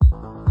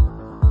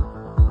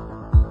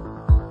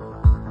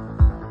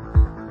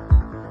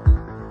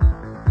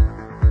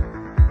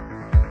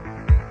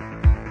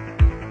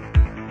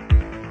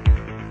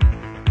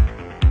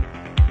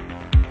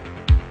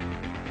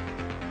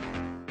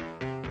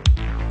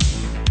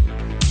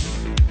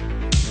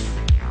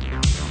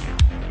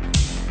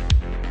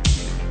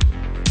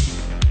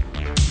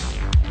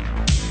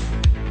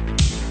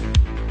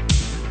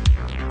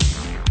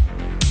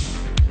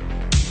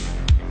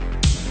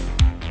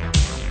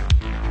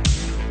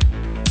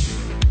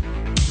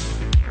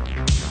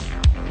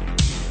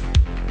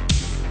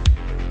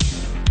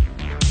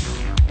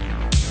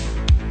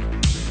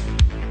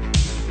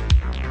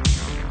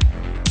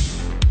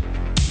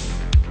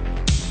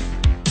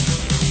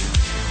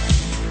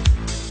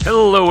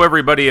Hello,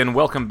 everybody, and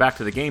welcome back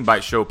to the Game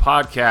Bytes Show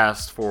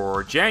podcast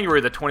for January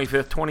the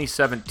 25th,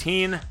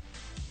 2017.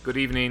 Good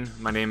evening.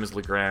 My name is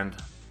Legrand.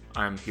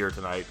 I'm here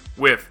tonight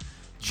with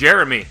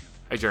Jeremy.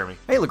 Hey, Jeremy.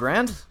 Hey,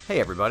 Legrand.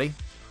 Hey, everybody.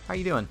 How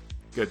you doing?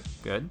 Good.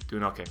 Good.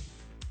 Doing okay.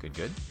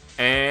 Good.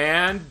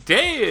 And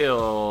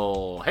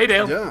Dale. Hey,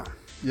 Dale.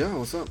 Yeah.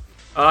 What's up?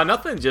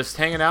 Nothing. Just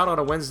hanging out on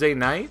a Wednesday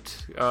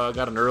night.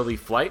 Got an early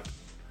flight,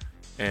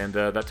 and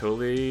that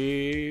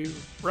totally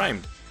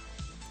rhymed.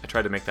 I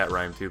tried to make that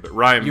rhyme too, but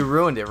rhyme. You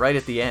ruined it right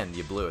at the end.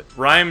 You blew it.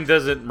 Rhyme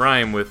doesn't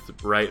rhyme with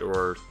right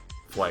or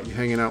flight. You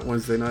hanging out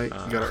Wednesday night?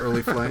 You got an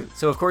early flight?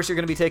 So, of course, you're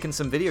going to be taking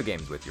some video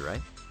games with you,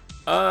 right?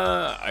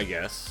 I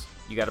guess.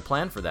 You got to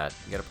plan for that.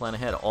 You got to plan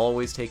ahead.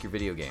 Always take your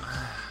video games.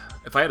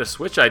 If I had a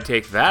Switch, I'd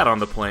take that on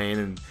the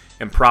plane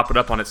and prop it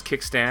up on its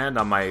kickstand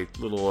on my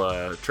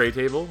little tray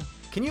table.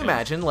 Can you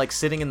imagine, like,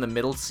 sitting in the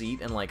middle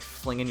seat and, like,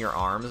 flinging your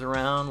arms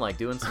around, like,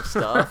 doing some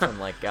stuff, and,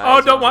 like,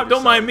 guys... Oh,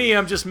 don't mind me.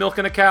 I'm just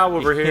milking a cow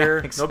over here.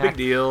 Exactly. No big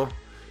deal.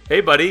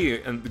 Hey,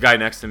 buddy, and the guy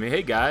next to me.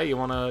 Hey, guy, you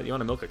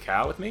wanna milk a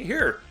cow with me?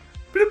 Here.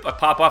 Bloop, I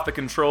pop off the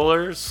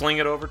controller, sling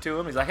it over to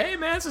him. He's like, hey,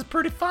 man, this is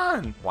pretty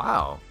fun.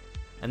 Wow.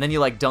 And then you,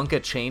 like, dunk a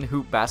chain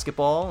hoop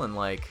basketball, and,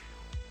 like,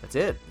 that's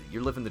it.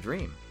 You're living the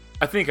dream.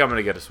 I think I'm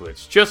gonna get a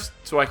Switch, just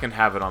so I can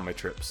have it on my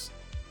trips.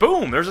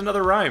 Boom, there's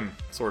another rhyme,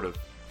 sort of.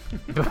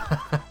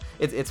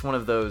 It's one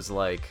of those,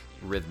 like,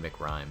 rhythmic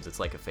rhymes. It's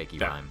like a fakey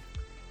rhyme.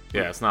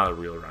 Yeah, it's not a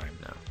real rhyme.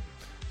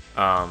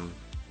 No.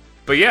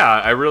 But yeah,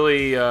 I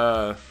really,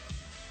 I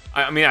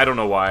mean, I don't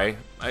know why.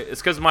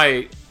 It's because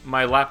my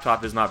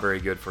laptop is not very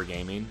good for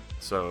gaming,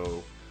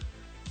 so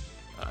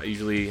I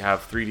usually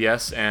have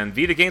 3DS and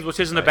Vita games, which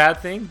isn't a bad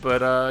thing,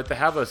 but to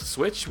have a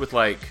Switch with,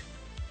 like,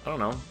 I don't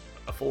know,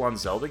 a full-on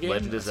Zelda game,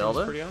 Legend of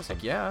Zelda? pretty awesome.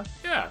 Heck yeah.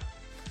 Yeah.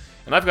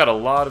 And I've got a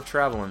lot of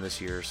traveling this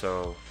year,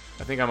 so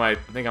I think I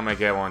might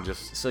get one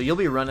just... So you'll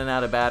be running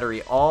out of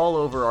battery all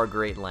over our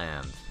great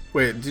land.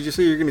 Wait, did you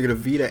say you're gonna get a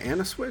Vita and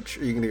a Switch?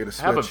 Or are you gonna get a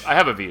Switch? I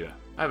have a Vita.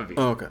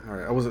 Oh, okay. All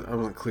right. I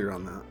wasn't clear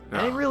on that.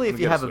 No, and really, I'm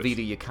if you gonna have a Switch.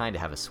 Vita, you kind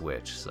of have a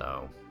Switch,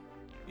 so...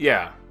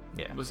 Yeah.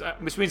 Yeah.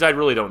 Which means I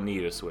really don't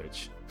need a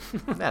Switch.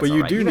 That's But you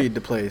all right. do need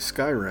to play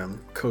Skyrim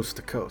coast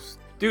to coast.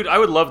 Dude, I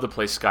would love to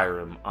play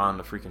Skyrim on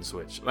the freaking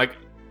Switch. Like,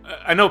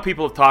 I know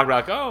people have talked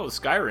about, like, oh,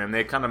 Skyrim.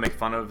 They kind of make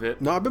fun of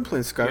it. No, I've been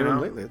playing Skyrim You know?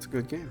 lately. It's a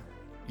good game.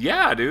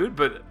 Yeah, dude,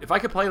 but if I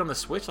could play it on the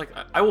Switch, like,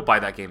 I will buy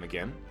that game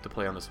again to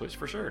play on the Switch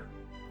for sure.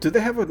 Do they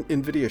have an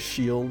NVIDIA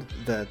Shield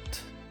that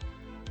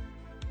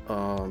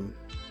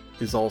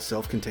is all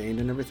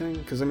self-contained and everything?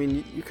 Because, I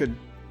mean,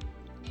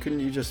 couldn't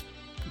you just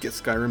get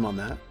Skyrim on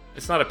that?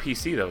 It's not a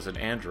PC, though. It's an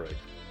Android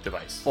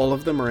device. All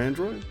of them are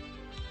Android?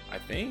 I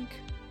think.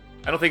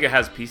 I don't think it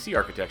has PC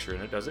architecture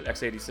in it, does it?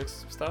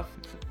 x86 stuff?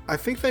 I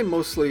think they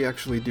mostly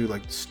actually do,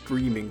 like,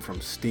 streaming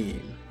from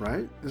Steam,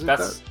 right?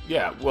 Isn't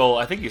Yeah, well,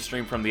 I think you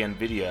stream from the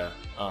NVIDIA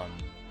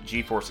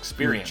GeForce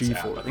Experience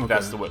app. I think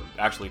that's what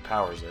actually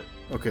powers it.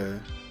 Okay.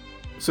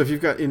 So if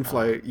you've got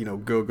in-flight,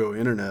 go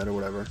internet or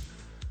whatever,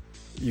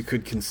 you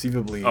could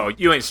conceivably... Oh,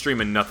 you ain't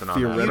streaming nothing on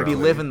that. You'd be Theoretically.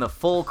 living the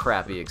full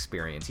crappy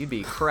experience. You'd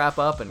be crap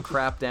up and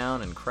crap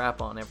down and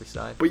crap on every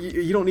side. But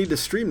you don't need to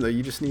stream, though.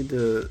 You just need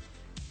to...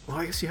 Well,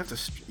 I guess you have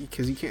to...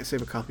 Because you can't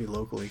save a copy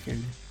locally, can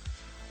you?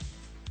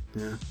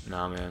 Yeah.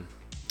 Nah, man.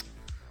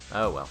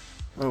 Oh, well.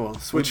 Oh, well.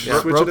 Switch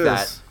broke it is.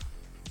 that.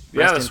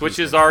 Yeah, Rest the in Switch peace,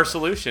 is man. our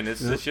solution.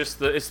 It's just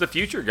the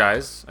future,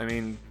 guys. I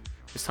mean,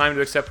 it's time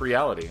to accept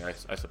reality, I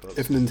suppose.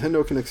 If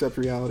Nintendo can accept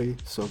reality,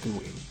 so can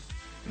we.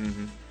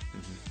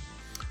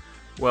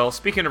 Well,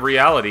 speaking of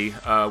reality,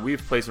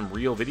 we've played some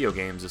real video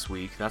games this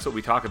week. That's what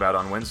we talk about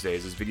on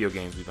Wednesdays, is video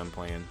games we've been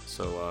playing.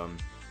 So,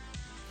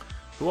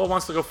 who all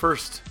wants to go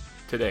first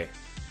today?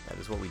 That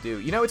is what we do.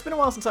 You know, it's been a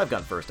while since I've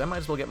gone first. I might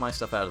as well get my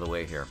stuff out of the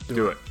way here.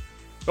 Do it.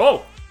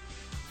 Oh!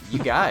 You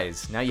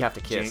guys, now you have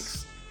to kiss.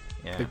 Jinx.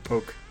 Yeah. Big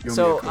poke. You owe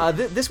So me a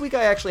coke. this week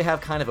I actually have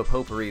kind of a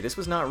potpourri. This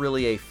was not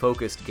really a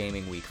focused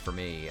gaming week for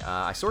me.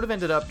 I sort of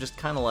ended up just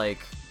kind of like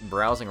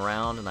browsing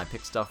around and I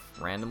picked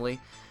stuff randomly.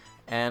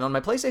 And on my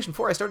PlayStation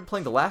 4 I started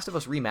playing The Last of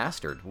Us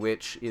Remastered,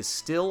 which is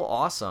still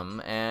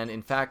awesome and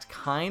in fact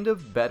kind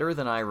of better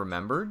than I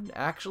remembered,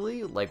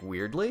 actually, like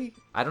weirdly.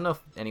 I don't know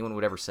if anyone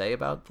would ever say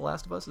about The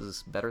Last of Us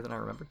is better than I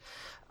remembered.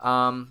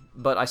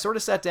 But I sort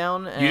of sat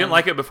down and... You didn't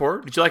like it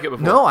before? Did you like it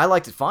before? No, I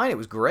liked it fine. It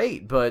was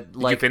great, but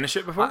like... Did you finish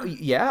it before?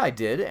 Yeah, I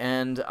did,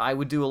 and I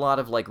would do a lot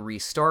of like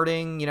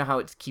restarting, you know how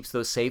it keeps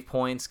those save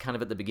points kind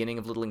of at the beginning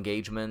of little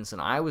engagements,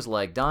 and I was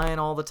like dying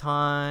all the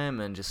time,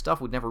 and just stuff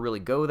would never really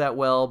go that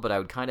well, but I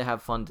would kind of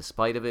have fun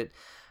despite of it.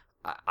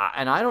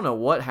 And I don't know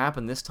what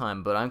happened this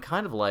time, but I'm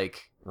kind of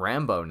like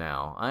Rambo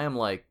now. I am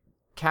like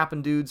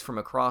capping dudes from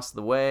across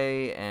the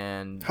way,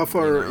 and... How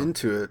far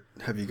into it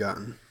have you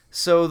gotten?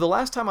 So the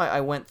last time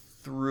I went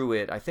through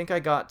it, I think I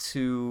got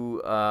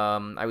to,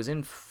 I was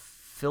in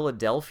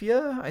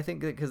Philadelphia, I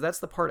think, because that's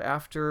the part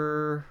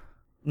after...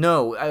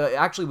 No,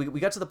 actually, we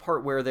got to the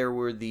part where there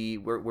were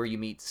where you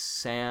meet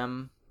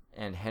Sam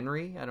and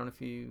Henry. I don't know if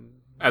you...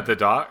 At the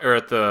dock? Or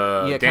at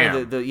the yeah, dam?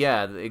 kind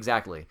of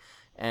exactly.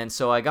 And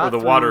so I got the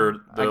through, water,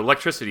 the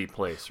electricity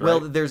place, right? Well,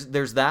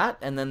 there's that,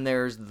 and then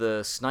there's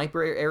the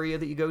sniper area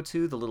that you go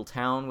to, the little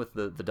town with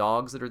the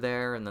dogs that are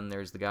there, and then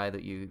there's the guy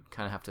that you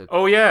kind of have to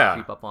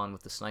creep up on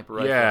with the sniper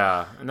rifle.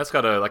 Yeah, and that's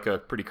got a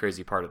pretty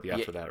crazy part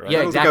after that, right? Yeah,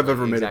 I don't exactly. think I've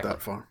ever made it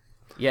that far.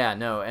 Yeah,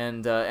 no,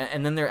 and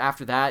then there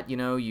after that,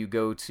 you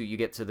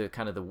get to the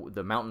kind of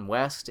the Mountain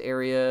West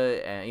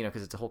area, and,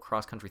 because it's a whole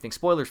cross country thing.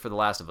 Spoilers for The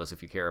Last of Us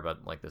if you care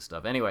about like this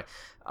stuff. Anyway,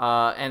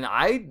 and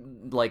I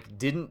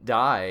didn't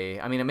die.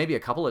 I mean, maybe a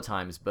couple of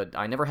times, but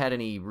I never had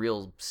any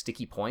real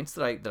sticky points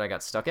that I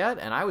got stuck at,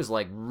 and I was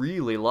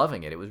really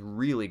loving it. It was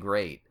really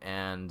great,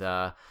 and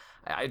I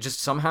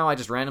just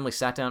randomly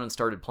sat down and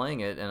started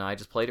playing it, and I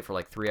just played it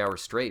for 3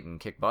 hours straight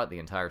and kicked butt the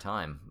entire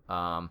time.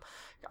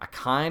 I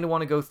kind of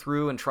want to go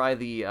through and try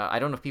the... I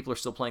don't know if people are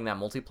still playing that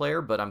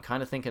multiplayer, but I'm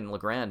kind of thinking,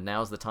 Legrand,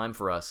 now's the time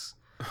for us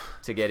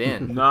to get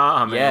in.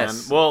 Nah, man.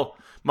 Yes. Well,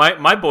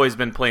 my boy's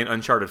been playing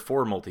Uncharted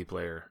 4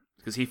 multiplayer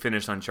because he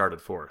finished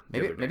Uncharted 4.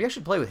 Maybe I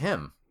should play with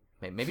him.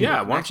 Maybe he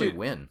can actually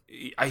win.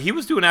 He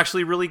was doing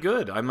actually really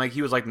good.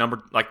 He was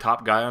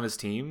top guy on his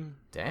team.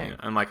 Dang.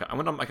 I'm I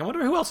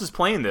wonder who else is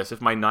playing this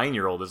if my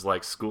 9-year-old is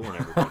schooling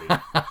everybody.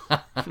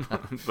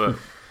 But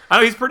I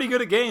know he's pretty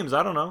good at games.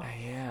 I don't know.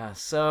 Yeah.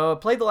 So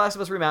played The Last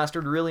of Us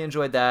Remastered. Really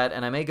enjoyed that,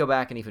 and I may go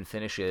back and even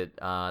finish it.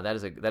 That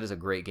is a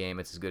great game.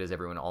 It's as good as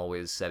everyone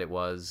always said it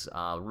was.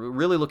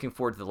 Really looking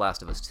forward to The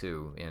Last of Us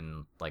 2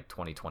 in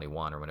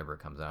 2021 or whenever it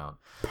comes out.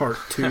 Part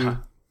 2.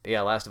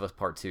 Yeah, Last of Us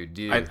Part 2.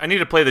 Dude. I need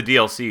to play the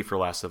DLC for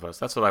Last of Us.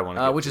 That's what I want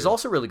to which is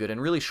also really good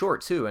and really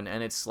short too, and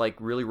it's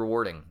really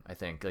rewarding, I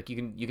think. You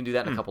can do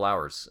that in a couple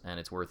hours and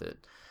it's worth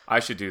it. I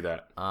should do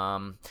that.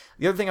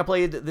 The other thing I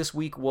played this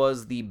week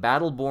was the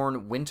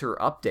Battleborn Winter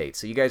Update.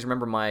 So you guys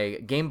remember my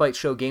Game Bytes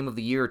Show Game of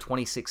the Year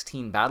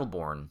 2016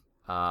 Battleborn.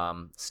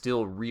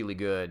 Still really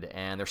good,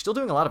 and they're still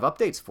doing a lot of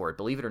updates for it,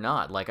 believe it or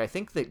not. I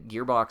think that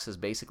Gearbox has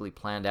basically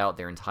planned out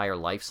their entire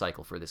life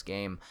cycle for this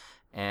game.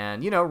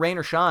 And, rain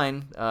or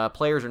shine,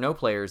 players or no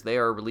players, they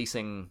are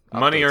releasing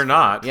money or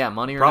not. Yeah,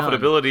 money or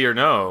profitability or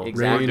no.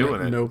 Exactly. We're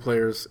doing it. No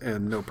players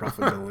and no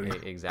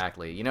profitability.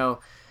 Exactly.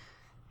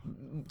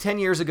 10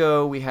 years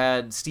ago, we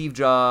had Steve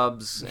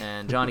Jobs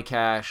and Johnny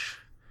Cash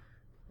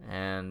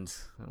and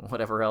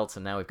whatever else,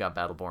 and now we've got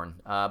Battleborn.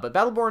 But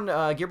Battleborn,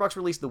 Gearbox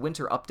released the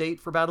winter update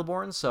for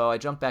Battleborn, so I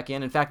jumped back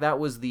in. In fact, that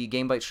was the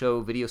Game Bytes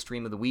Show video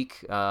stream of the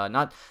week.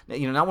 Not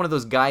one of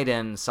those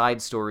Gaiden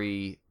side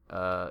story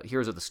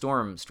Heroes of the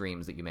Storm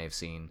streams that you may have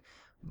seen,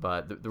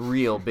 but the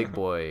real big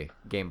boy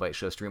Game Bytes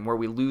Show stream where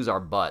we lose our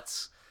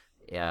butts.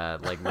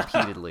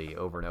 Repeatedly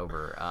over and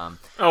over.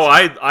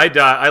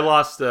 I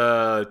lost 2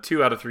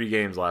 out of 3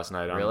 games last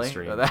night on the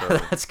stream. Well,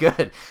 that's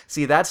good.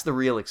 See, that's the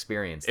real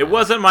experience. It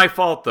wasn't my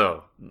fault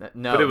though.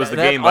 No, but it was the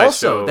Game Bytes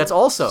Show.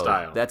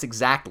 Style. That's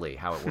exactly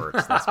how it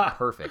works. That's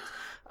perfect.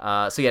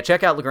 So yeah,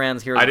 check out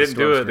Legrand's Heroes. I didn't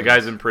do it. Stream. The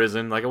guy's in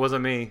prison. It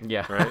wasn't me.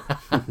 Yeah.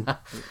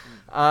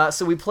 Right.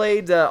 So we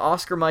played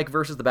Oscar Mike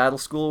versus the Battle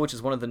School, which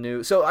is one of the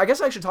new... So I guess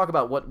I should talk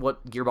about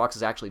what Gearbox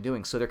is actually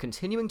doing. So they're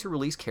continuing to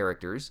release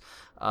characters.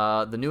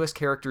 The newest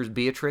character is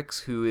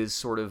Beatrix, who is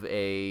sort of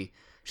a...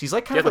 She's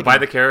kind of You have to buy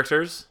the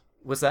characters?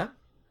 What's that?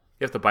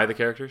 You have to buy the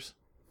characters?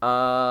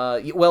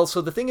 Well,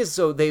 so the thing is,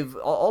 they've...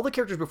 All the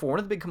characters before, one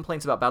of the big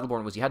complaints about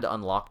Battleborn was you had to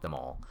unlock them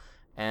all.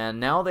 And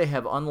now they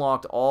have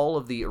unlocked all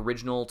of the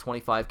original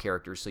 25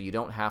 characters, so you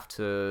don't have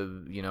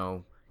to, you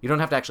don't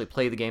have to actually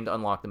play the game to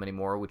unlock them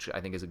anymore, which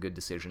I think is a good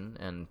decision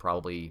and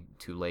probably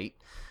too late.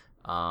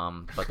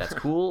 But that's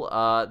cool.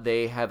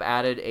 They have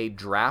added a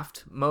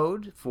draft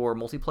mode for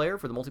multiplayer.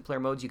 For the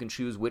multiplayer modes, you can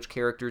choose which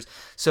characters.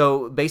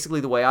 So basically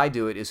the way I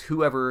do it is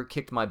whoever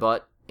kicked my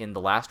butt in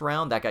the last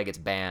round, that guy gets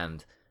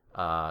banned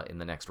in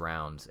the next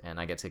round, and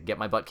I get to get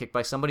my butt kicked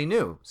by somebody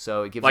new.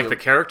 So it gives the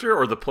character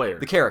or the player?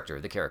 The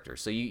character.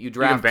 So you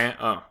draft.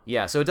 Oh.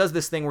 Yeah, so it does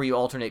this thing where you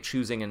alternate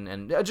choosing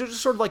and just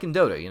sort of like in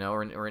Dota,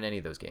 or in any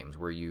of those games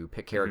where you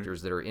pick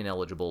characters that are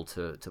ineligible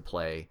to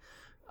play.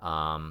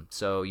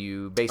 So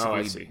you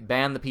basically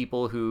ban the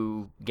people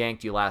who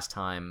ganked you last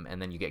time,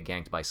 and then you get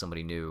ganked by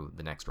somebody new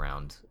the next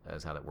round.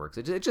 Is how that works.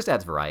 It just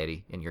adds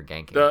variety in your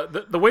ganking.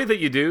 The way that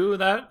you do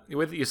that, the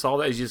way that you solve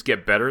that, is you just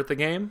get better at the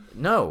game.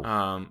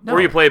 No.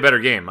 Or you play a better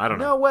game. I don't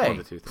know. No way. One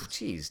of the two things.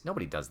 Jeez,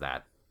 nobody does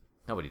that.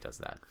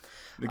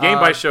 The Game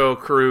Bytes Show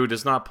crew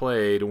does not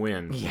play to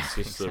win. Yeah, it's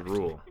just exactly. the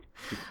rule.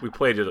 We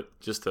played it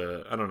just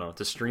to, I don't know,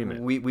 to stream it.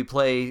 We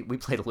play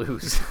to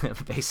lose,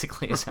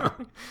 basically, is how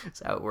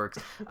it works.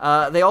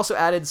 They also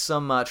added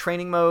some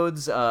training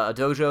modes, a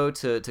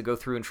dojo to go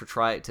through and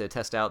try to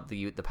test out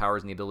the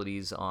powers and the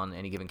abilities on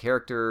any given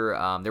character.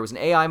 There was an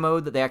AI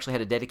mode that they actually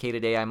had a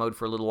dedicated AI mode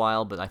for a little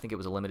while, but I think it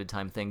was a limited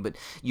time thing. But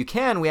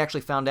we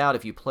actually found out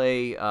if you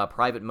play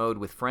private mode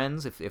with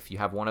friends, if you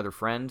have one other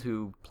friend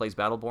who plays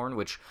Battleborn,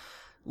 which,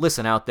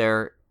 listen out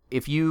there,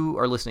 if you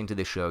are listening to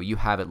this show, you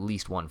have at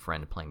least one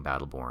friend playing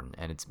Battleborn,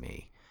 and it's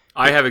me.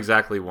 I have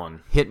exactly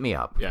one. Hit me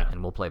up, yeah,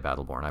 and we'll play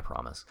Battleborn, I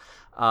promise.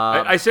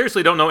 I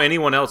seriously don't know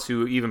anyone else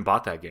who even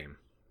bought that game.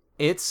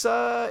 It's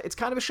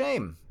kind of a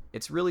shame.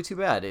 It's really too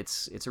bad.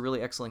 It's a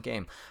really excellent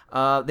game.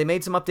 They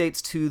made some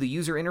updates to the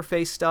user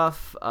interface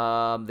stuff.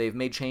 They've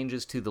made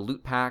changes to the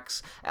loot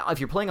packs. If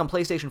you're playing on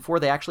PlayStation 4,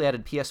 they actually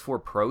added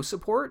PS4 Pro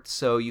support,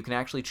 so you can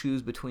actually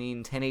choose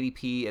between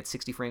 1080p at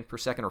 60 frames per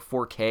second or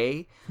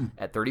 4K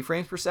at 30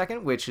 frames per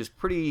second, which is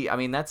pretty. I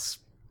mean, that's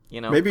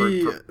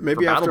maybe for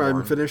after I'm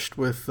Battleborn. finished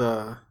with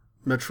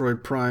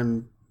Metroid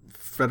Prime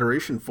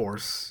Federation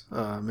Force,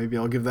 maybe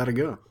I'll give that a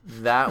go.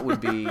 That would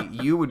be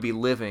you would be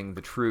living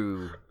the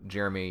true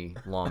Jeremy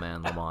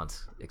Lawman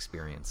Lamont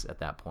experience at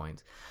that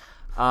point.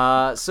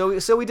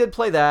 So we did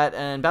play that,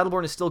 and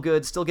Battleborn is still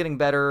good, still getting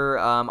better.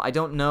 I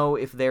don't know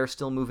if they're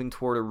still moving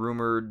toward a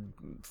rumored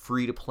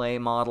free-to-play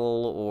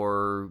model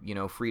or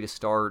free to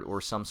start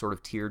or some sort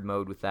of tiered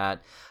mode with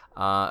that.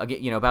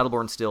 Again,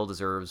 Battleborn still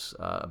deserves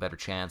a better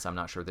chance. I'm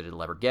not sure that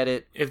it'll ever get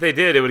it. If they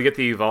did, it would get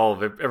the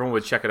Evolve. Everyone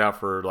would check it out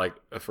for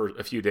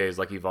a few days,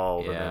 like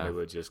Evolve, and then it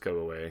would just go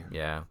away.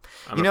 Yeah,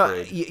 I'm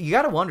afraid. you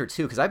got to wonder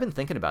too, because I've been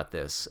thinking about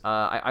this.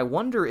 I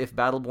wonder if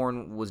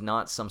Battleborn was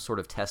not some sort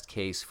of test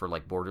case for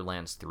like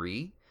Borderlands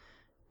 3,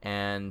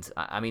 and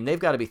I mean they've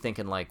got to be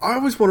thinking like. I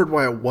always wondered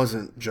why it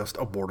wasn't just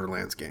a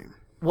Borderlands game.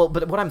 Well,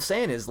 but what I'm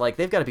saying is, like,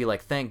 they've got to be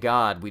like, thank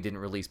God we didn't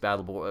release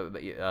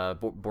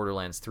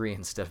Borderlands 3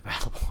 instead of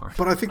Battleborn.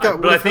 But I think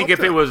that. But I think if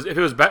it was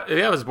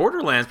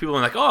Borderlands, people would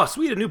be like, oh,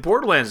 sweet, a new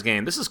Borderlands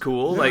game. This is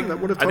cool. Yeah, like, that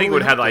would've I think it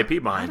would totally have the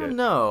IP I behind don't it.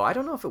 know. I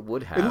don't know if it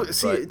would have.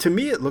 To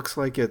me, it looks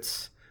like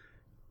it's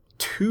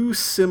too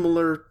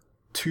similar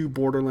to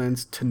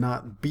Borderlands to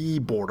not be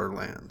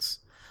Borderlands.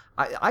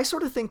 I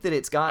sort of think that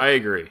it's got. I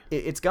agree.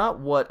 It's got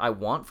what I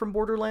want from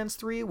Borderlands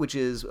 3, which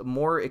is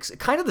more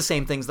kind of the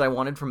same things that I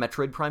wanted from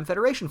Metroid Prime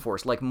Federation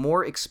Force, like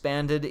more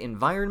expanded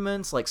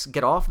environments, like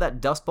get off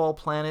that dustball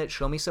planet,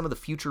 show me some of the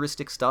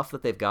futuristic stuff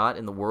that they've got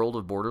in the world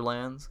of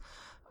Borderlands.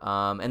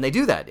 And they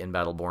do that in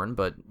Battleborn,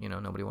 but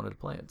nobody wanted to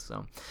play it,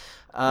 so.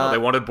 They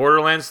wanted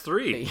Borderlands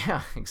 3.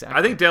 Yeah, exactly.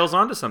 I think Dale's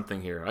onto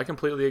something here. I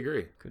completely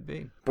agree. Could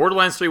be.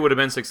 Borderlands 3 would have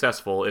been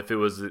successful if it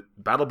was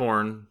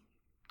Battleborn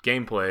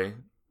gameplay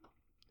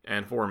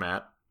and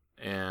format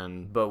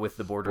but with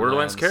the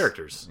Borderlands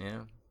characters.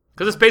 Yeah.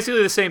 Because it's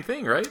basically the same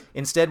thing, right?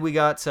 Instead, we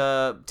got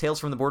Tales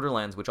from the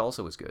Borderlands, which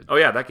also was good. Oh,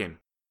 yeah, that game.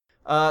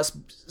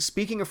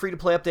 Speaking of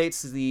free-to-play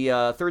updates,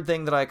 the third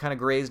thing that I kind of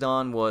grazed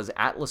on was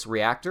Atlas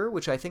Reactor,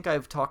 which I think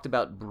I've talked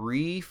about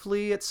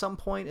briefly at some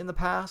point in the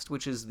past,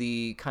 which is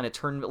the kind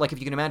of like if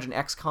you can imagine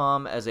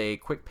XCOM as a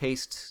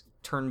quick-paced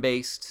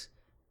turn-based,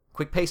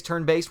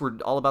 we're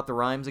all about the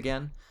rhymes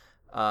again,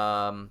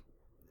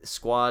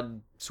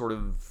 squad sort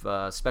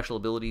of special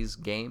abilities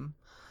game.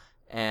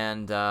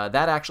 And that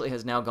actually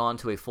has now gone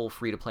to a full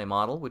free-to-play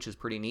model, which is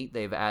pretty neat.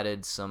 They've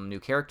added some new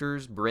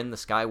characters. Brynn the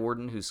Sky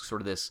Warden, who's sort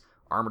of this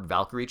armored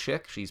Valkyrie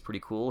chick. She's pretty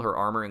cool. Her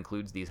armor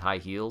includes these high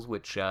heels,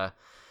 which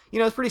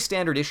it's pretty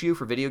standard issue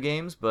for video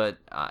games, but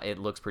it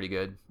looks pretty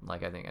good.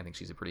 Like I think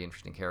she's a pretty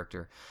interesting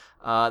character.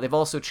 They've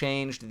also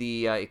changed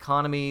the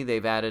economy.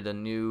 They've added a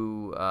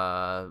new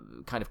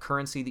kind of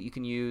currency that you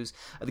can use.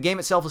 The game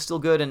itself is still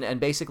good, and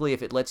basically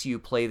if it lets you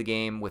play the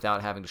game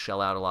without having to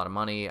shell out a lot of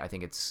money, I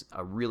think it's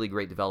a really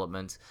great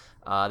development.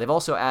 They've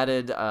also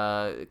added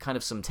kind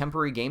of some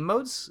temporary game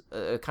modes,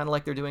 kind of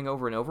like they're doing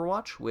over in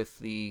Overwatch with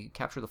the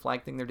Capture the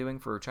Flag thing they're doing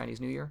for Chinese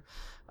New Year,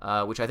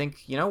 which I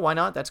think, why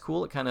not? That's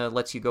cool. It kind of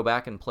lets you go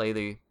back and play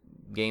the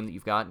game that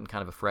you've got in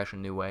kind of a fresh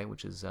and new way,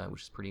 which is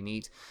pretty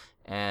neat.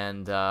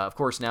 And of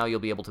course, now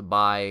you'll be able to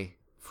buy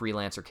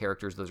freelancer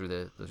characters. Those are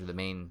the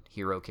main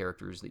hero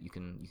characters that you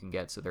can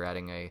get. So they're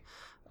adding a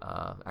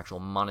actual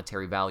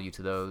monetary value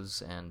to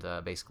those, and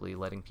basically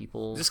letting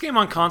people. Is this game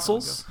on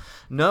consoles?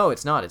 No,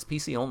 it's not. It's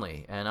PC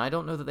only, and I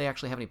don't know that they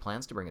actually have any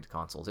plans to bring it to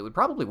consoles. It would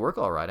probably work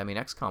all right. I mean,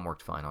 XCOM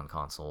worked fine on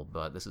console,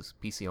 but this is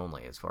PC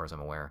only, as far as I'm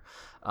aware.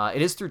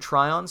 It is through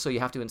Tryon, so you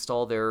have to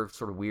install their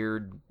sort of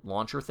weird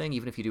launcher thing,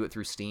 even if you do it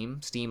through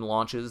Steam. Steam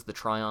launches the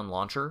Tryon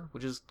launcher,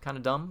 which is kind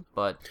of dumb,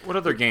 but... What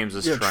other games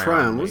does Tryon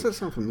Tryon. make? What does that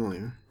sound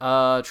familiar?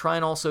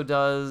 Tryon also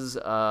does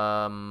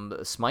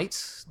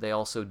Smite. They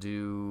also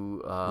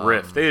do...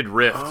 Rift. They did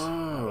Rift.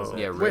 Oh.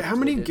 Yeah, Wait, Rift how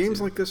many they did games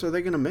too. like this are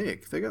they going to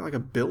make? They got like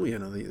 1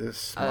 billion of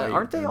these.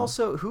 Aren't they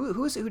also...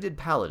 Who is it who did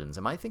Paladins?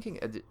 Am I thinking...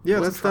 Yeah,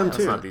 wasn't that's them Tryon- too.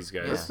 That's not these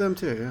guys. That's them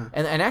too, yeah.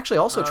 And actually,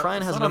 also, Tryon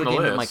it's has not on another the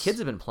game that my list. kids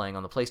have been playing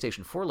on the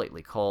PlayStation 4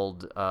 lately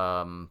called...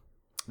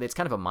 it's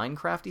kind of a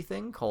Minecrafty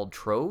thing called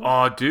Trove.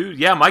 Oh, dude.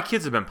 Yeah, my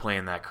kids have been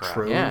playing that crap.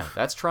 Trove. Yeah,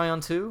 that's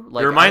Tryon too.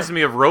 Like, It reminds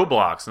me of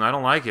Roblox, and I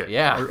don't like it.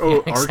 Yeah,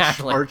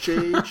 exactly.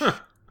 Archage?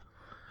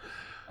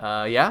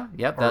 Yeah,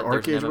 yep. Or There's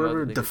Arcade, an MMO whatever?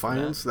 that they did for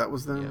Defiance, that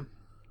was them.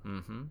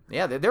 Mm-hmm.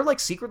 Yeah, they're like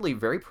secretly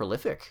very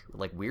prolific,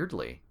 like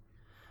weirdly,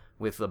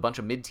 with a bunch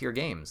of mid-tier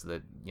games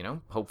that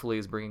hopefully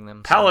is bringing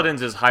them.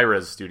 Paladins is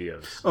Hi-Res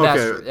Studios.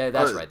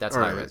 That's right. That's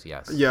all Hi-Res.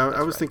 Yes. Yeah, that's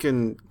I was right.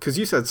 thinking because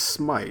you said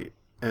Smite,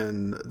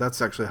 and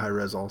that's actually high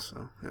res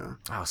also. Yeah.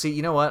 Oh, see,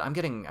 you know what? I'm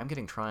getting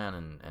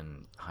Tryon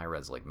and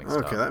Hi-Res like mixed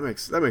up. Okay, that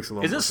makes a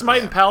little. Isn't more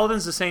Smite sense. and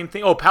Paladins the same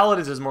thing? Oh,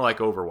 Paladins is more like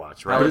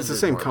Overwatch, right? But it's the is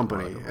same more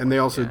company, like and they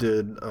also yeah.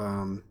 did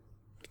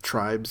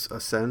Tribes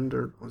Ascend,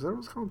 or was that what it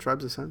was called?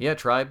 Tribes Ascend? Yeah,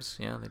 Tribes.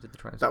 Yeah, they did the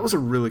Tribes. That was a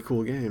really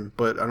cool game,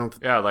 but I don't.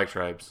 Yeah, I like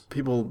Tribes.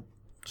 People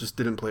just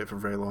didn't play it for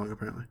very long,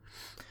 apparently.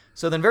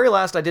 So then very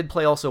last, I did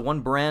play also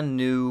one brand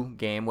new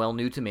game, well,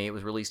 new to me. It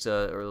was released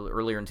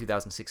earlier in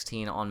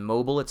 2016 on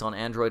mobile. It's on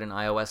Android and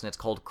iOS, and it's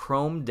called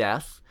Chrome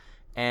Death.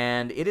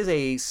 And it is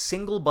a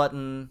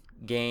single-button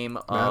game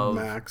of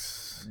Mad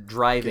Max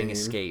driving game.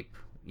 escape.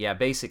 Yeah,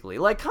 basically.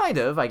 Like, kind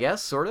of, I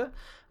guess, sort of.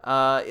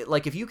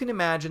 Like, if you can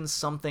imagine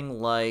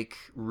something like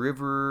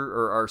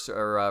Retro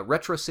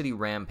City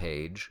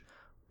Rampage,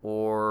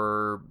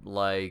 or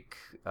like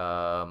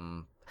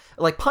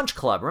Punch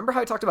Club. Remember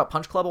how I talked about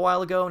Punch Club a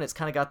while ago, and it's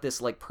kind of got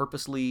this like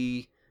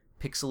purposely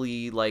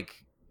pixely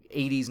like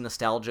 80s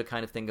nostalgia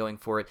kind of thing going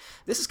for it.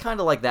 This is kind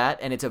of like that,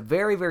 and it's a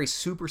very, very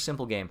super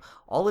simple game.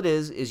 All it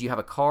is you have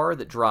a car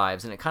that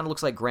drives, and it kind of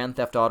looks like Grand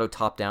Theft Auto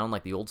top-down,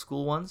 like the old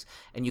school ones,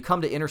 and you come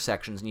to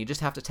intersections, and you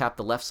just have to tap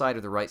the left side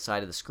or the right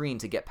side of the screen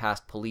to get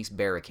past police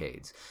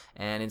barricades.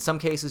 And in some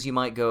cases, you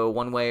might go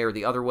one way or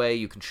the other way.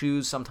 You can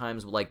choose.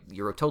 Sometimes, like,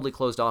 you're totally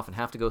closed off and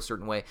have to go a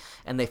certain way,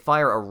 and they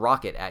fire a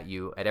rocket at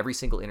you at every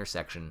single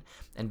intersection.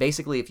 And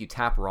basically, if you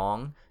tap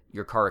wrong,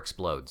 your car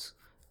explodes.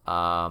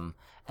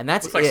 And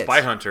that's Looks like it.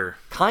 Spy Hunter.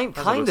 Kind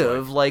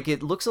of like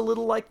it looks a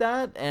little like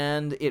that,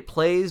 and it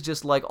plays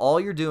just like all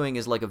you're doing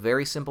is like a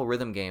very simple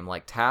rhythm game,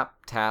 like tap,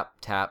 tap,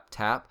 tap,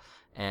 tap,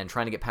 and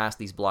trying to get past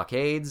these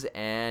blockades.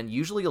 And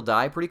usually you'll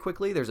die pretty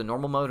quickly. There's a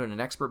normal mode and an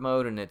expert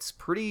mode, and it's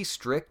pretty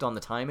strict on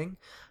the timing.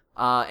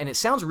 And it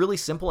sounds really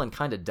simple and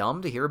kind of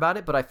dumb to hear about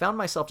it, but I found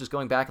myself just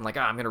going back and like,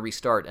 I'm going to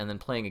restart, and then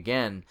playing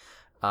again.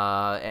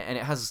 And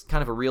it has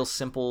kind of a real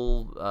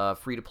simple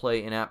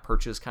free-to-play in-app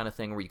purchase kind of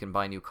thing where you can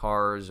buy new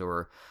cars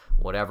or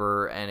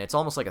whatever, and it's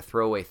almost like a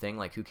throwaway thing,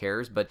 like who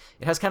cares, but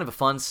it has kind of a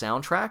fun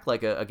soundtrack,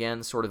 like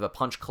again sort of a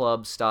Punch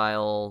Club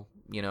style,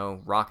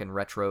 rock and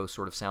retro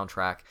sort of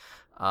soundtrack,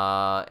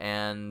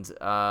 and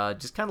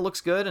just kind of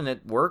looks good, and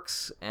it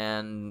works,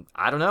 and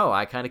I don't know,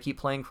 I kind of keep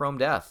playing Chrome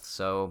Death,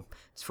 so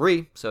it's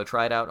free, so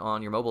try it out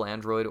on your mobile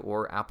Android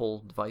or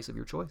Apple device of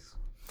your choice.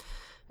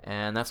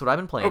 And that's what I've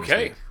been playing this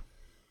week.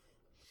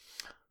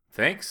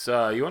 Thanks.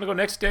 You want to go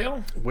next,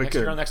 Dale?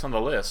 Wicked. Next on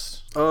the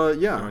list.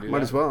 Yeah,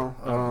 might as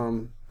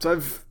well. So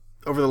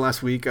over the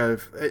last week,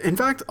 in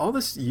fact, all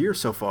this year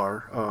so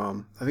far,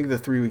 I think the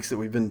 3 weeks that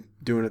we've been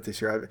doing it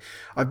this year,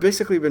 I've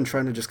basically been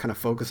trying to just kind of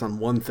focus on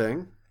one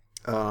thing,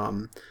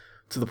 to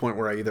the point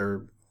where I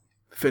either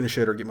finish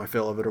it or get my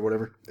fill of it or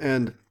whatever.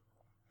 And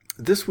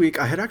this week,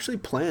 I had actually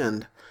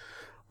planned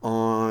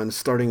on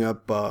starting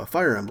up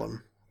Fire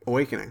Emblem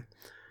Awakening,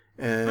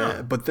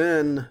 but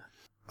then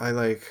I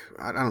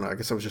don't know, I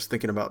guess I was just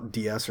thinking about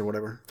DS or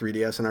whatever,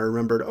 3DS, and I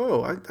remembered,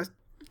 I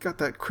got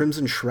that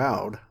Crimson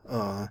Shroud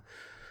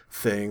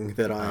thing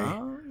that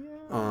I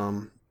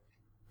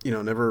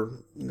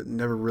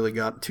never really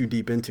got too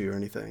deep into or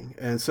anything.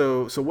 And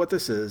so what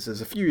this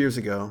is a few years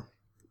ago,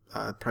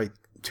 probably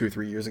 2 or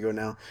 3 years ago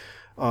now,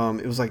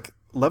 it was like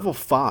level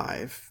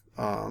 5,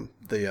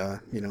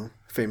 the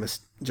famous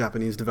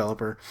Japanese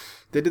developer,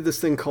 they did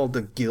this thing called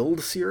the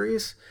Guild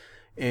series,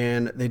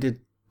 and they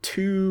did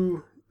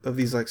 2 of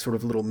these like sort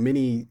of little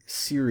mini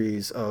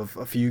series of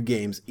a few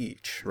games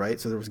each, right?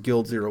 So there was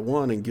Guild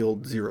 01 and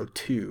Guild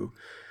 02.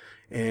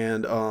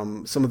 And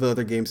some of the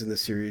other games in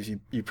this series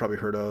you probably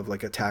heard of,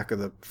 like Attack of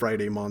the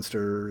Friday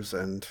Monsters,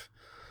 and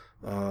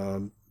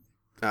I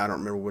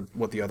don't remember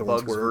what the other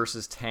ones were. Bugs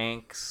versus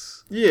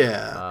Tanks.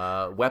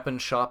 Yeah. Weapon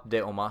Shop de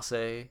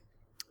Omase.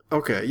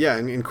 Okay, yeah,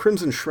 and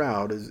Crimson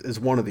Shroud is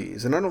one of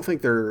these, and I don't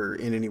think they're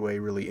in any way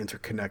really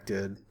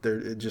interconnected.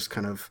 They're just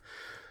kind of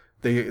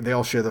they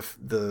all share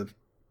the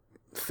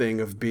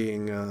thing of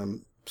being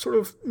sort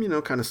of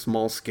kind of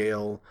small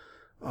scale,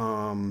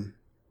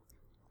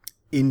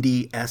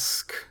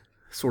 indie-esque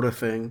sort of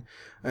thing.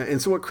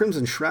 And so what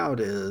Crimson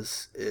Shroud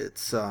is,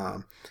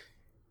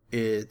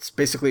 it's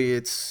basically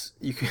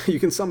you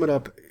can sum it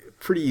up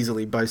pretty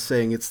easily by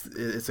saying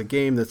it's a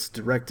game that's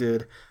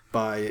directed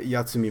by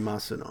Yatsumi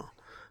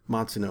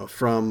Matsuno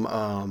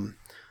from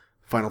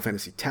Final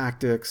Fantasy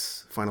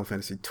Tactics, Final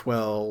Fantasy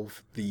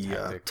 12,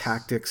 the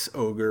Tactics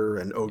Ogre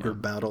and Ogre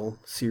Battle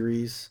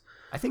series.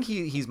 I think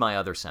he's my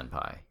other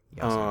senpai.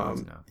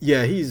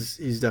 Yeah,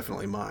 he's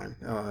definitely mine.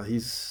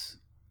 He's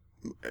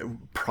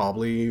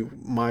probably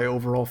my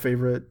overall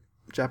favorite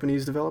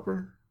Japanese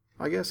developer,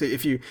 I guess.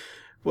 Maybe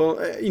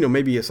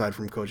aside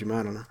from Kojima,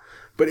 I don't know.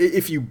 But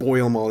if you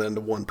boil them all into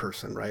one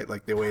person, right?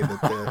 Like the way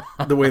that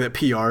the way that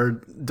PR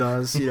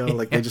does,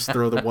 like they just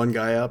throw the one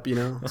guy up,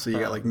 So you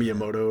got like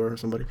Miyamoto or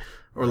somebody,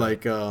 or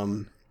like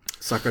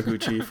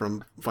Sakaguchi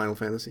from Final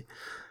Fantasy.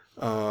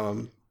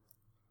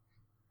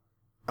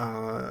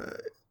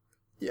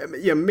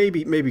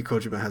 Maybe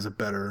Kojima has a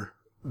better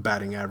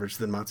batting average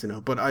than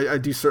Matsuno, but I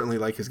do certainly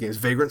like his games.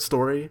 Vagrant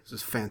Story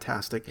is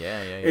fantastic.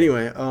 Yeah.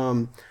 Anyway,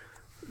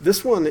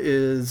 this one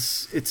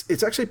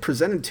it's actually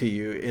presented to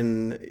you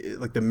in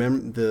like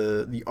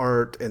the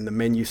art and the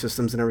menu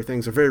systems and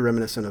everything. So very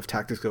reminiscent of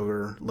Tactics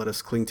Ogre Let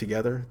Us Cling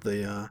Together,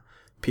 the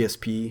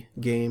PSP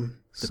game,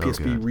 the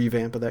PSP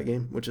revamp of that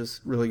game, which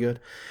is really good.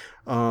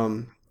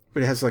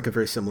 But it has like a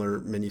very similar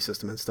menu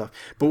system and stuff.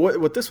 But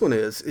what this one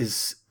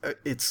is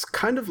it's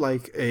kind of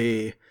like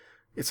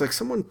it's like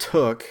someone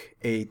took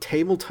a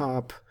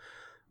tabletop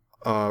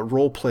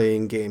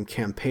role-playing game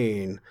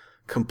campaign,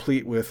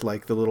 complete with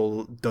like the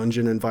little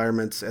dungeon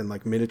environments and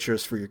like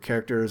miniatures for your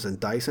characters and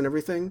dice and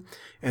everything,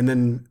 and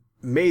then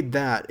made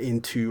that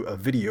into a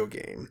video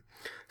game.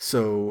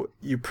 So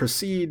you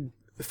proceed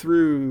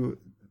through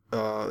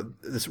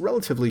this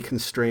relatively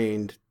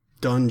constrained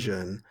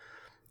dungeon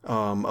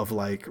of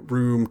like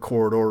room,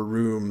 corridor,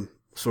 room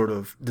sort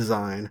of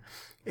design.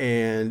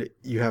 And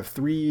you have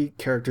 3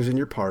 characters in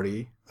your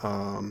party.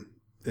 And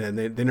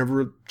they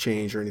never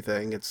change or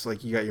anything. It's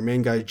like you got your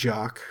main guy,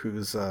 Jock,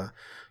 who's a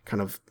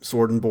kind of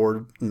sword and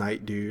board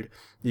knight dude.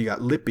 You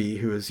got Lippy,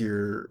 who is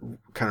your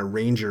kind of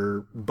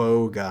ranger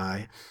bow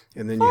guy.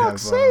 And then you have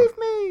save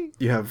me!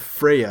 You have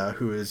Freya,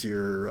 who is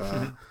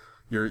your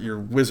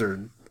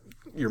wizard,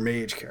 your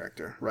mage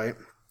character, right?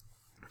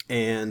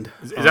 And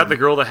is that the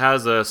girl that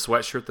has a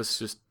sweatshirt that's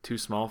just too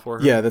small for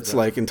her? Yeah, that's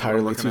like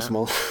entirely too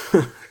small.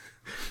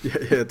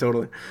 yeah,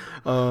 totally.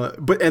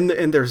 But and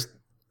there's,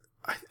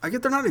 I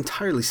get they're not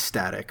entirely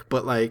static,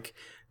 but like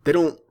they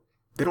don't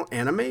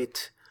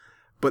animate,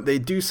 but they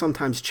do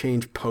sometimes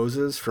change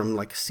poses from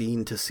like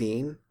scene to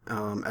scene,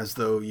 as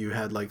though you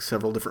had like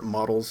several different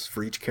models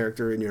for each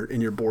character in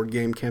your board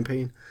game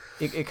campaign.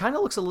 It kind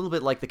of looks a little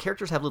bit like the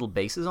characters have little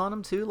bases on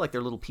them too, like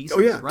they're little pieces.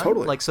 Oh yeah, right?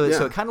 totally. Like so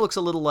it kind of looks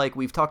a little like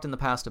we've talked in the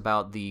past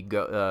about the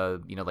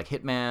like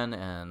Hitman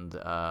and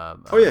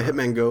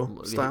Hitman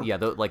Go style. Yeah,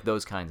 like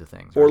those kinds of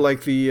things. Or right?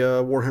 like the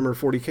Warhammer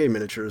 40K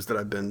miniatures that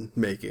I've been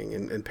making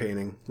and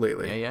painting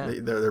lately. Yeah.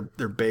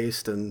 They're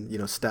based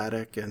and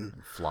static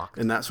and flocked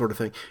and that sort of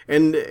thing.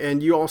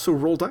 And you also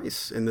roll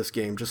dice in this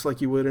game, just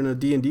like you would in a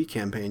D&D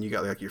campaign. You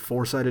got like your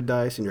 4-sided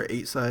dice and your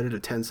 8-sided, a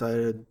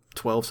 10-sided,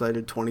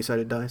 12-sided,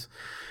 20-sided dice.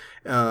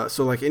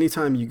 So like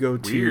anytime you go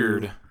to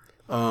Weird.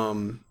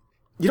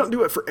 You don't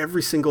do it for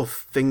every single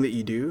thing that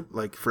you do,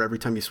 like for every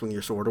time you swing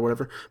your sword or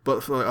whatever,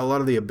 but for like, a lot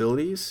of the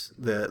abilities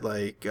that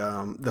like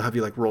they'll have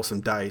you like roll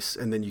some dice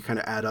and then you kind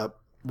of add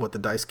up what the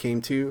dice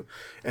came to,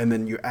 and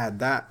then you add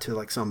that to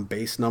like some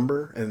base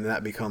number, and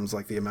that becomes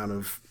like the amount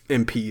of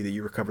MP that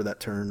you recover that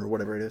turn or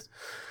whatever it is.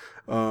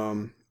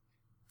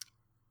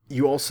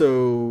 You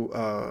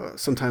also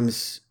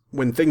sometimes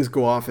when things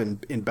go off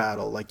in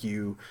battle, like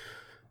you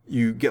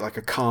get like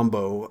a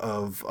combo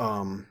of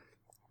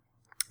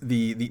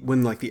the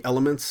when like the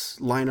elements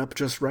line up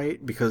just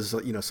right, because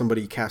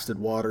somebody casted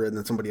water and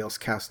then somebody else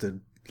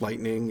casted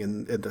lightning,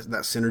 and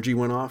that synergy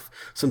went off.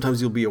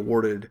 Sometimes you'll be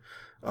awarded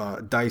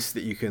dice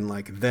that you can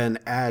like then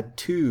add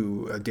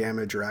to a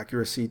damage or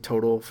accuracy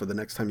total for the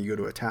next time you go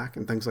to attack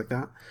and things like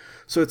that.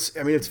 So it's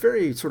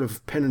very sort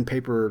of pen and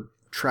paper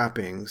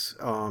trappings,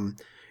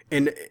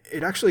 and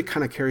it actually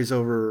kind of carries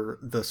over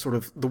the sort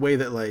of the way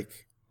that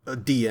like a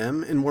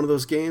DM in one of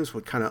those games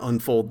would kind of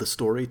unfold the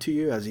story to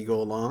you as you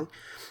go along.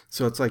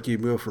 So it's like you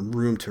go from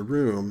room to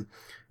room,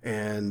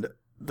 and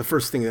the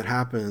first thing that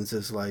happens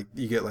is like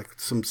you get like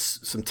some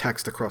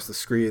text across the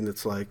screen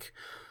that's like,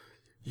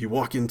 you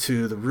walk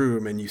into the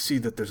room and you see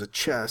that there's a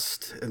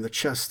chest, and the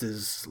chest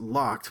is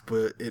locked,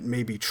 but it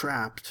may be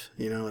trapped,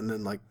 and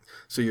then like,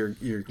 so your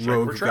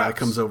rogue guy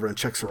comes over and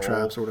checks for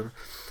traps or whatever.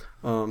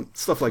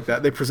 Stuff like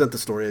that. They present the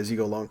story as you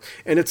go along,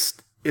 and it's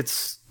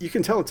you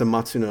can tell it's a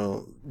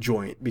Matsuno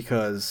joint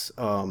because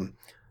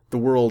the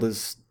world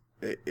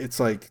it's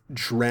like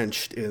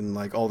drenched in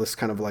like all this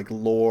kind of like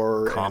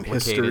lore and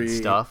history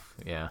stuff.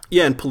 Yeah,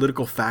 and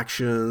political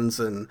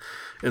factions and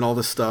all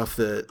this stuff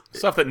that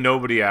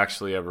nobody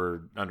actually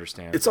ever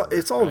understands.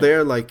 It's all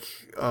there, like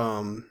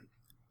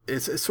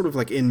it's sort of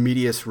like in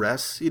medias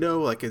res,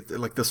 like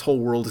like this whole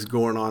world is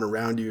going on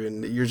around you,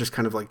 and you're just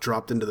kind of like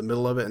dropped into the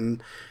middle of it.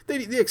 And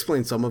they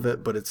explain some of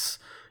it, but it's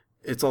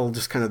all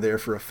just kind of there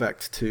for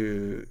effect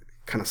to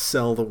kind of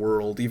sell the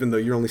world, even though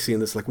you're only seeing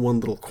this like one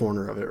little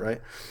corner of it,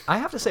 right? I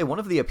have to say, one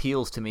of the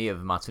appeals to me of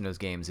Matsuno's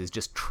games is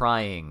just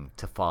trying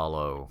to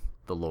follow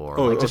the lore,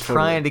 totally.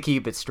 Trying to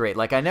keep it straight.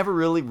 Like I never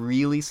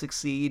really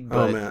succeed,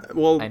 but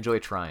I enjoy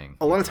trying.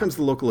 A lot of times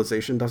the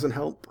localization doesn't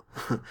help,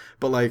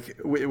 but like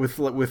with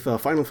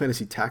Final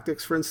Fantasy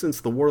Tactics, for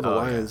instance, the War of the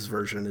Lions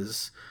version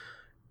is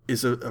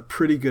a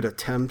pretty good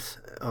attempt.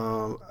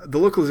 The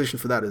localization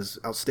for that is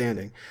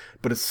outstanding,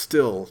 but it's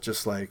still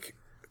just like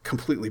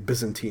completely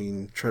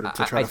Byzantine.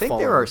 I think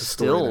there are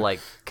still like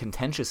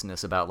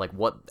contentiousness about like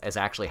what is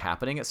actually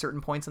happening at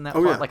certain points in that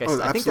plot. Yeah. Like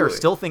I think there are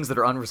still things that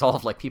are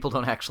unresolved, like people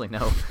don't actually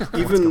know.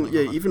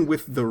 Even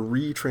with the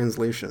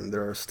retranslation,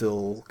 there are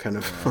still kind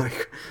of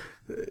like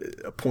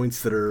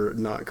points that are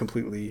not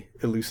completely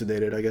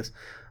elucidated, I guess.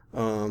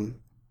 And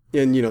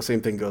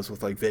same thing goes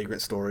with like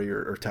Vagrant Story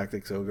or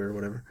Tactics Ogre or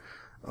whatever.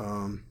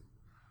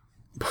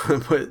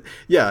 But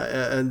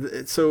yeah,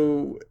 and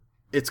so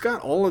it's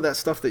got all of that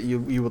stuff that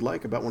you would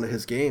like about one of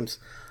his games,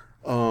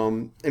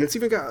 and it's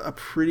even got a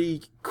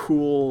pretty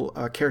cool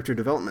character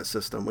development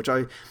system.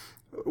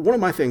 One of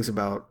my things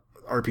about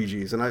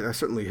RPGs, and I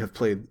certainly have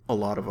played a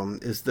lot of them,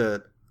 is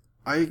that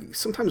I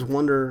sometimes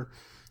wonder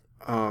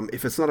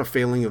if it's not a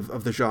failing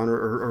of the genre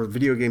or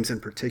video games in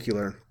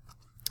particular,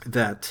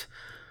 that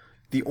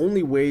the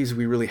only ways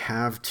we really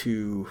have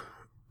to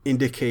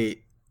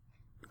indicate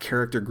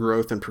character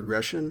growth and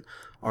progression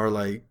are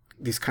like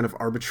these kind of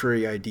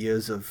arbitrary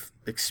ideas of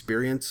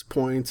experience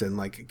points and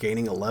like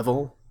gaining a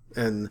level.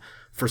 And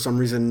for some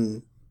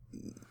reason,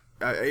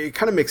 it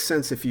kind of makes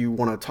sense if you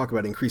want to talk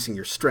about increasing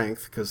your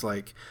strength, because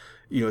like,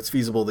 it's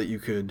feasible that you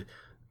could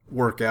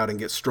work out and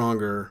get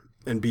stronger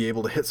and be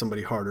able to hit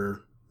somebody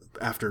harder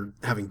after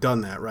having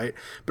done that, right?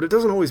 But it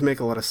doesn't always make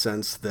a lot of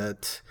sense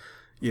that,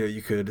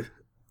 you could,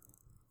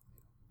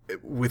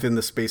 within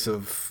the space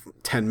of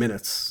 10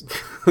 minutes,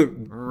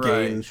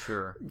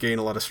 gain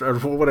a lot of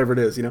strength, or whatever it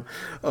is,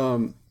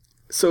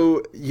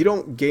 So you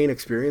don't gain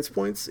experience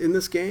points in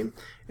this game,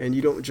 and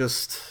you don't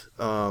just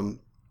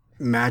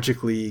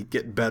magically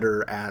get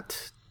better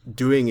at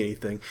doing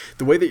anything.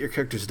 The way that your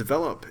characters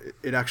develop,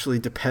 it actually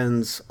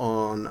depends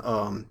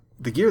on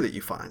the gear that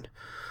you find.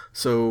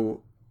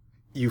 So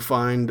you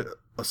find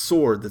a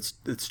sword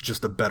that's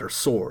just a better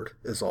sword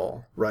is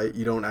all, right?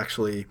 You don't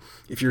actually,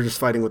 if you're just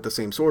fighting with the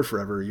same sword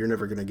forever, you're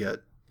never going to get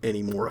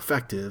any more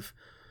effective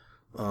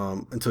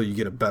until you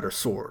get a better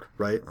sword,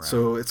 right?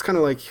 So it's kind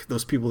of like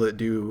those people that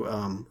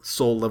do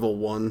Soul Level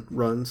 1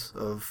 runs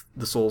of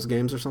the Souls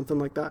games or something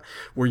like that,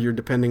 where you're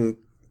depending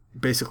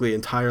basically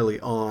entirely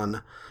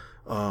on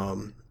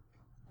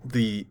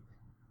the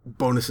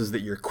bonuses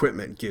that your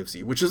equipment gives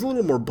you, which is a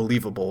little more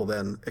believable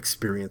than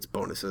experience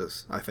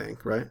bonuses, I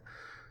think, right?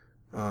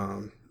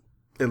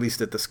 At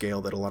least at the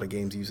scale that a lot of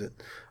games use it.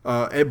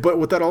 But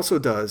what that also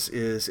does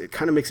is it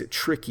kind of makes it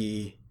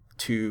tricky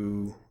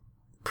to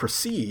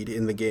proceed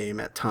in the game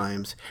at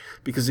times,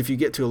 because if you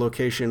get to a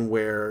location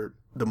where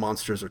the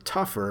monsters are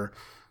tougher,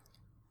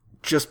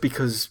 just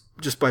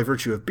by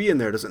virtue of being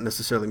there doesn't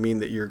necessarily mean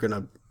that you're going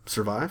to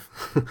survive.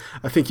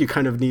 I think you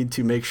kind of need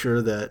to make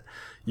sure that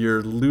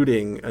you're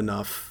looting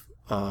enough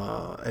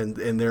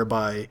and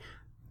thereby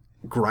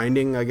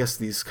grinding, I guess,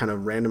 these kind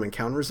of random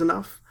encounters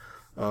enough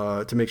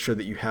to make sure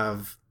that you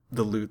have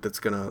the loot that's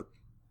going to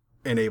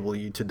enable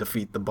you to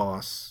defeat the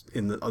boss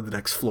in the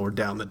next floor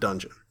down the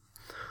dungeon.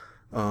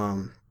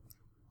 So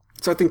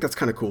I think that's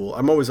kind of cool.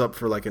 I'm always up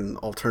for like an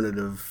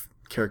alternative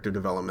character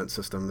development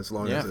system, as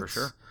long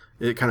as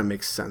it kind of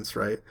makes sense,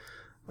 right?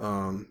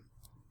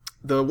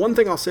 The one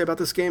thing I'll say about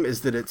this game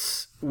is that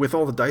it's, with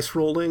all the dice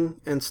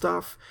rolling and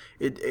stuff,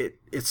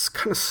 it's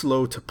kind of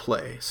slow to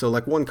play. So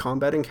like one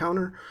combat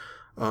encounter,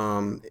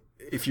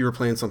 if you were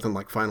playing something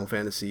like Final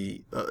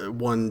Fantasy,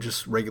 one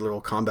just regular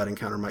old combat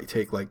encounter might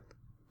take like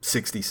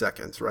 60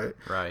 seconds, right?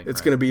 Right.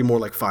 It's going to be more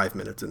like 5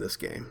 minutes in this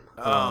game.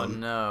 Oh,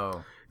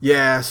 no.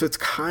 Yeah, so it's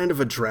kind of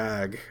a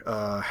drag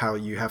how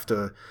you have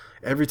to,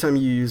 every time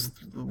you use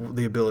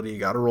the ability, you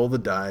got to roll the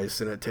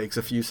dice, and it takes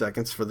a few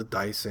seconds for the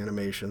dice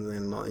animation,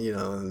 and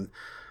and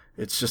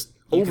it's just,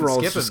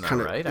 overall it's just kind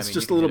of, right? It's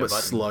just a little bit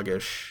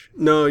sluggish.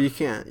 No, you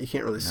can't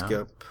really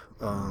skip.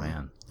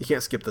 Man. You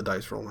can't skip the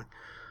dice rolling.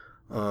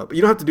 But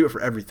you don't have to do it for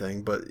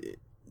everything, but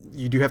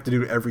you do have to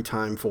do it every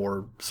time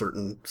for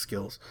certain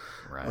skills.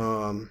 Right.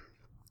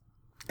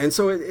 And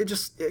so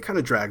it kind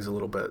of drags a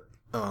little bit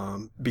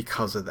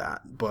because of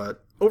that.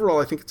 But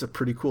overall, I think it's a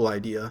pretty cool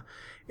idea,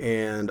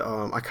 and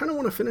I kind of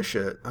want to finish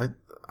it.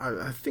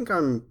 I think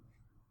I'm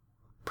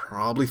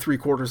probably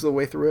 3/4 of the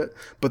way through it,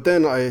 but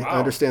then I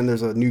understand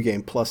there's a new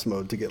game plus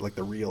mode to get like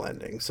the real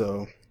ending.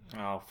 So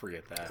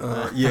forget that.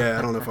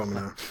 I don't know if I'm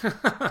gonna.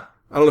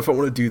 I don't know if I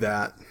want to do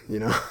that,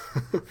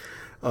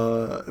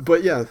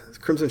 but yeah,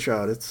 Crimson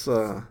Shroud, it's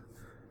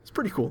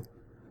pretty cool.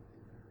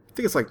 I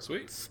think it's like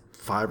sweet.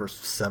 $5 or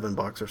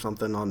 $7 or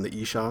something on the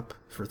eShop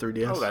for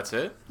 3DS. Oh, that's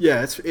it?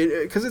 Yeah, it's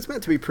because it's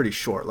meant to be pretty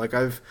short. Like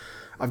I've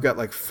got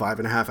like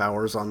 5.5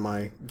 hours on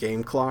my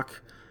game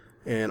clock,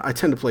 and I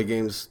tend to play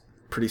games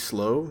pretty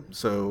slow.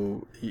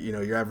 So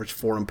your average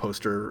forum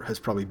poster has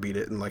probably beat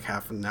it in like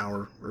half an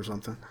hour or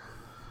something.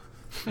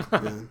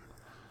 Yeah.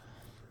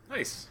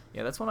 Nice.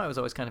 Yeah, that's one I was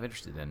always kind of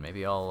interested in.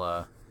 Maybe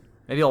I'll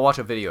watch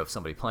a video of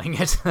somebody playing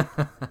it.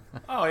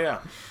 Oh yeah,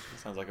 that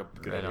sounds like a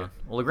good idea.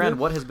 Well, Legrand,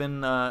 what has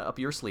been up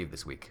your sleeve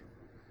this week?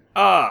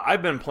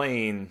 I've been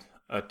playing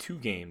 2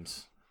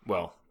 games.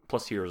 Well,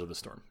 plus Heroes of the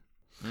Storm.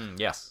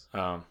 Yes.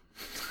 Yes.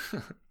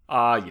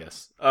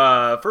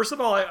 First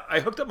of all,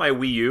 I hooked up my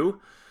Wii U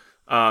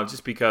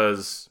just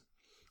because,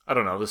 I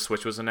don't know, the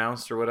Switch was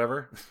announced or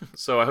whatever.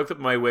 So I hooked up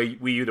my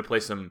Wii U to play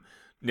some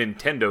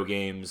Nintendo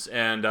games,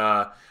 and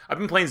I've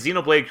been playing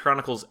Xenoblade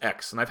Chronicles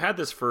X, and I've had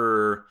this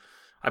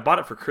I bought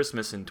it for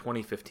Christmas in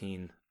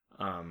 2015,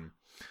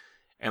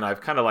 and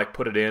I've kind of like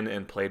put it in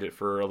and played it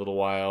for a little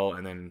while,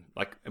 and then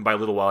and by a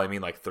little while I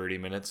mean like 30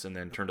 minutes, and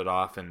then turned it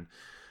off, and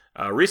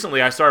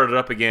recently I started it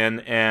up again,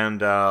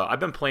 and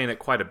I've been playing it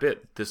quite a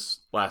bit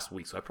this last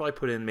week, so I probably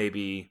put in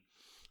maybe,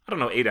 I don't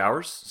know, 8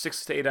 hours,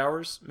 6 to 8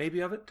 hours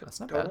maybe of it. That's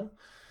not total.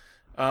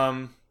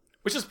 Bad.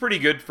 Which is pretty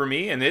good for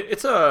me, and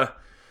it's an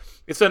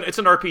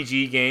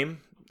RPG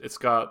game. It's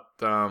got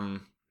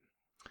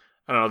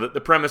I don't know.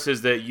 The premise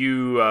is that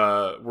you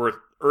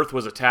were Earth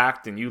was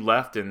attacked and you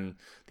left, and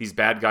these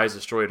bad guys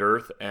destroyed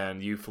Earth,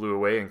 and you flew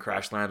away and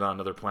crash landed on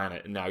another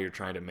planet, and now you're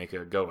trying to make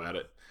a go at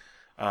it.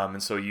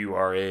 And so you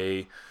are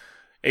a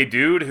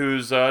dude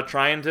who's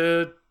trying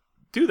to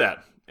do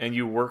that, and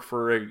you work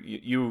for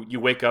you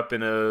wake up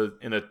in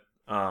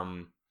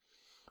an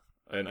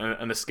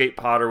escape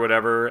pod or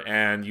whatever,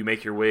 and you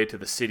make your way to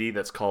the city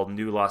that's called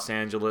New Los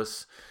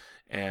Angeles,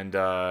 and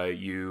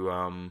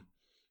you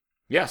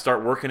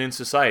start working in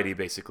society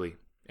basically.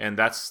 And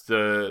that's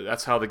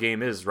how the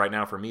game is right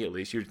now for me, at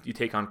least. You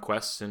take on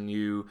quests and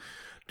you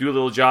do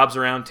little jobs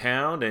around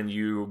town, and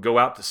you go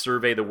out to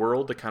survey the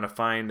world to kind of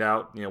find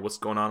out what's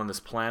going on this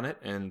planet.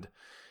 And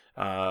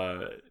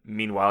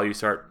meanwhile, you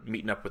start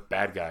meeting up with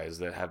bad guys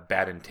that have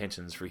bad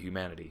intentions for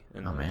humanity,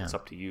 and it's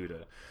up to you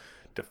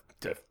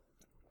to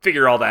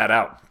figure all that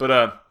out.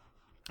 But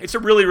it's a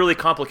really, really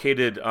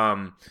complicated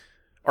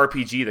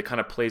RPG that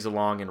kind of plays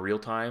along in real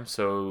time.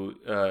 So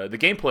the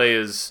gameplay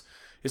is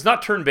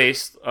not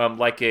turn-based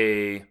like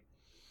a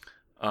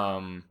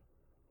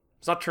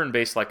it's not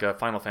turn-based like a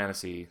Final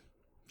Fantasy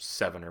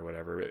 7 or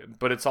whatever,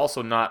 but it's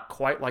also not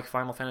quite like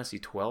Final Fantasy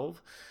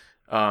 12.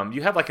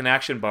 You have like an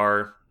action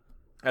bar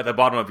at the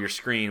bottom of your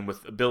screen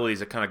with abilities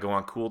that kind of go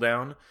on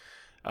cooldown.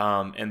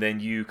 And then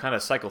you kind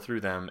of cycle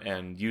through them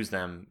and use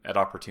them at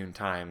opportune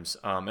times.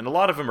 And a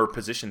lot of them are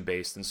position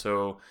based, and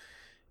so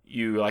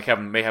you like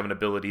may have an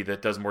ability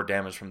that does more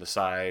damage from the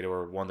side,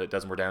 or one that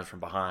does more damage from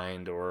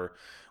behind, or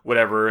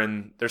whatever.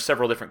 And there's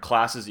several different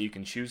classes that you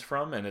can choose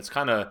from, and it's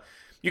kind of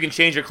you can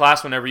change your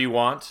class whenever you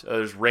want.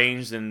 There's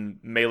ranged and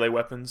melee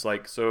weapons,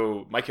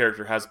 so my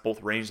character has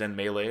both ranged and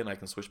melee, and I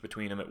can switch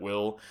between them at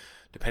will,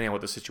 depending on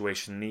what the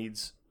situation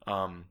needs.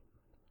 And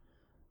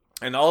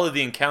all of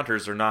the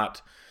encounters are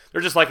not.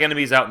 They're just like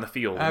enemies out in the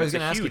field. I was going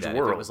to ask you huge that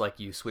world. if it was like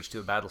you switched to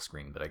a battle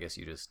screen, but I guess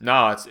you just...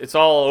 No, it's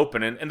all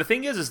open. And the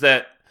thing is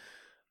that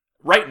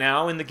right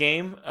now in the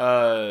game,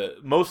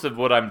 most of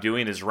what I'm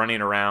doing is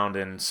running around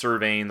and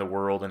surveying the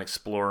world and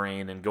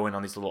exploring and going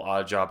on these little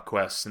odd job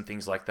quests and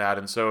things like that.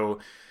 And so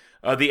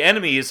the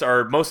enemies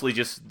are mostly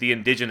just the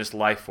indigenous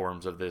life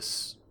forms of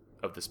this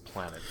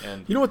planet.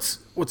 And you know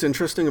what's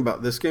interesting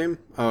about this game,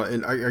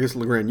 and I guess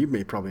Legrand, you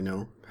may probably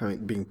know,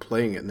 being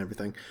playing it and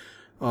everything.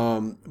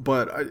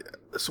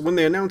 So when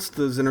they announced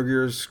the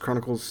Xenogears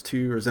Chronicles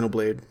 2, or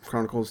Xenoblade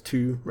Chronicles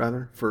 2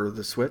 rather, for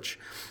the Switch,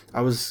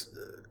 I was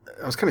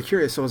kind of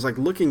curious. I was like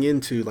looking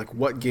into like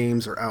what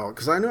games are out,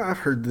 because I know I've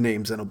heard the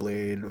name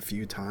Xenoblade a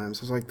few times.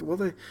 I was like, well,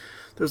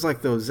 there's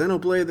like the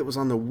Xenoblade that was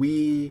on the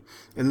Wii,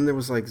 and then there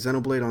was like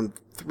Xenoblade on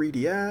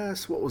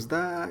 3DS. What was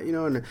that?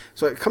 And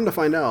so I come to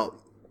find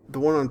out, the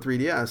one on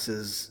 3DS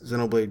is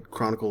Xenoblade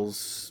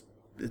Chronicles.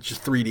 It's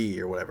just 3D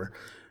or whatever.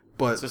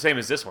 But it's the same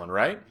as this one,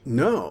 right?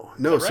 No.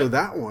 Right? So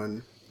that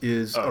one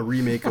is a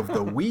remake of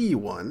the Wii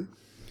one,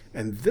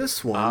 and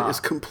this one is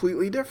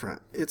completely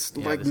different. It's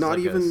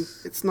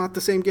it's not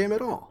the same game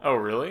at all. Oh,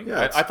 really?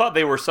 Yeah, I thought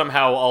they were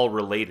somehow all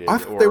related. I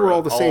thought they were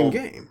all the same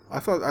game. I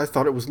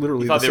thought it was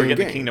literally the same game. They were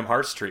getting the Kingdom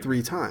Hearts treatment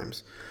 3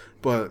 times.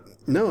 But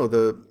no,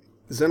 the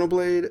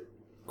Xenoblade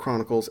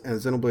Chronicles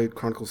and Xenoblade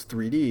Chronicles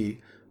 3D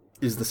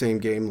is the same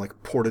game,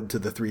 like ported to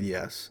the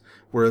 3DS,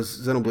 whereas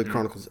Xenoblade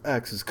Chronicles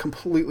X is a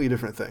completely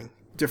different thing.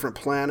 Different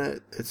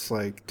planet, it's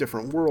like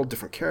different world,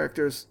 different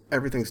characters,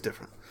 everything's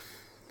different.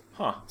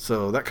 Huh.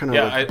 So that kind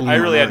of I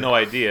really had no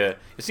idea.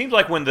 It seemed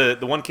like when the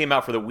one came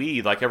out for the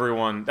Wii, like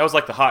everyone, that was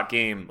like the hot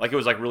game. Like it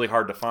was like really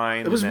hard to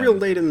find. It was real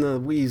late in the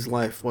Wii's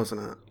life,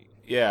 wasn't it?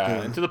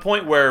 Yeah, and to the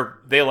point where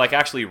they like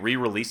actually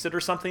re-released it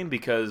or something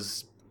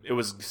because it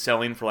was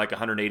selling for like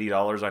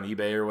 $180 on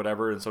eBay or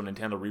whatever, and so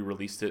Nintendo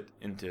re-released it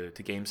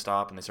to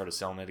GameStop, and they started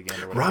selling it again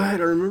or whatever. Right,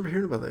 I remember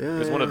hearing about that. Yeah, it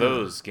was one of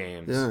those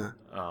games. Yeah.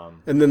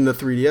 And then the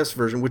 3DS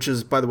version, which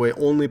is, by the way,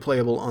 only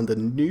playable on the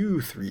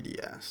new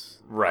 3DS.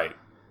 Right.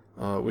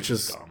 Which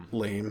is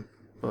lame.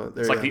 But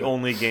it's like the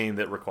only game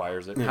that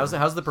requires it. Yeah.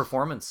 How's the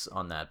performance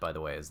on that, by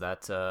the way? Is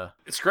that...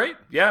 It's great.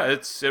 Yeah,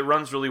 it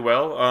runs really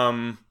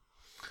well.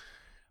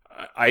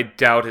 I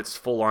doubt it's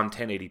full on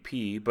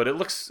 1080p, but it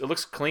looks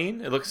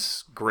clean. It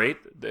looks great.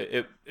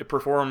 It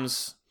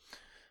performs,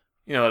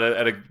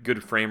 at a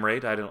good frame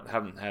rate.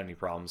 Haven't had any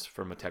problems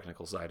from a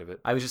technical side of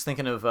it. I was just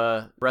thinking of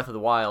Breath of the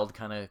Wild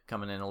kind of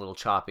coming in a little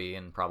choppy,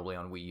 and probably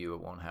on Wii U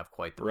it won't have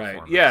quite the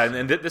performance. Right. Yeah,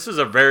 and this is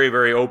a very,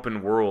 very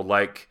open world.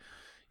 Like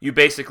you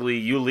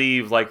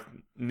leave like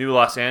New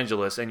Los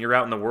Angeles and you're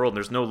out in the world. And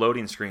there's no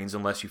loading screens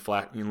unless you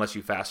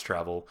fast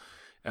travel.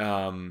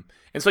 And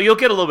so you'll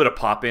get a little bit of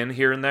pop in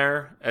here and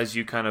there as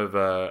you kind of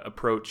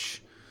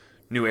approach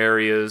new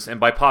areas. And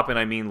by pop in,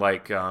 I mean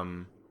like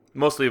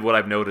mostly what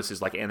I've noticed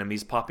is like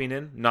enemies popping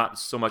in, not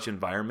so much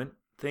environment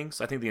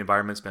things. I think the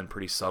environment's been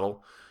pretty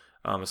subtle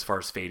as far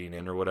as fading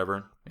in or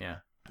whatever. Yeah.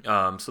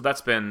 So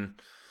that's been,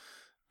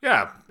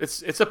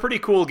 it's a pretty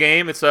cool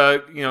game. It's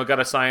got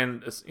a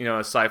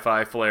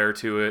sci-fi flair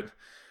to it.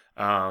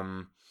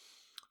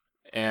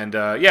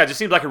 It just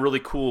seems like a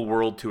really cool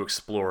world to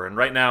explore. And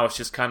right now it's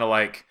just kind of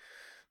like,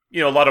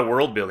 a lot of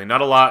world building,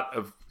 not a lot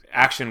of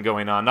action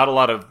going on, not a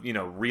lot of,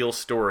 real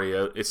story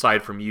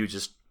aside from you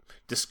just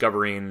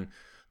discovering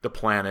the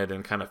planet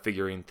and kind of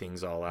figuring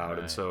things all out. Right.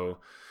 And so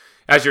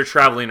as you're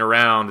traveling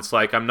around, it's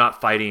like I'm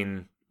not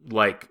fighting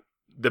like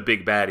the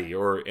big baddie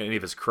or any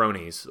of his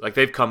cronies. Like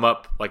they've come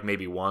up like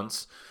maybe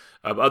once.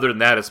 Other than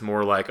that, it's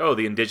more like, oh,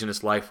 the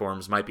indigenous life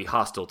forms might be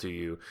hostile to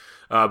you.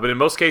 But in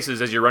most cases,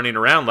 as you're running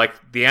around, like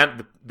the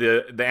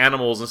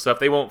animals and stuff,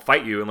 they won't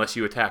fight you unless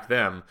you attack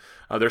them.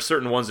 There's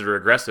certain ones that are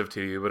aggressive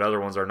to you, but other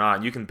ones are not.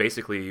 And you can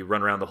basically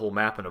run around the whole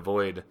map and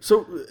avoid,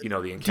 the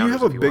encounters. Do you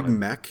have a big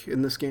mech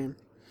in this game?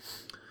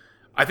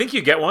 I think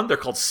you get one. They're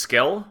called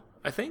Skell,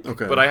 I think.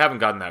 Okay. But I haven't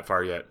gotten that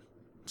far yet,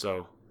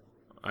 so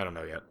I don't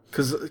know yet.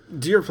 Because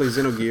do you ever play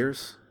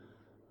Xenogears?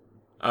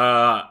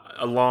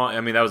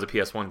 That was a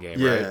PS1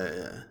 game, right?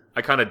 Yeah.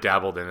 I kind of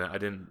dabbled in it. I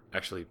didn't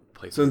actually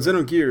play. So in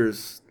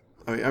Xenogears,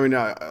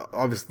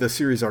 obviously the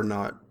series are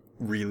not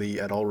really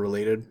at all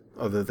related,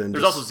 other than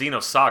there's also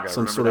Xenosaga.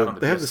 some sort of.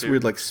 They have this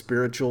weird like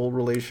spiritual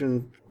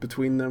relation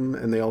between them,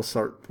 and they all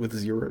start with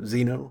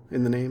Xeno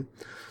in the name.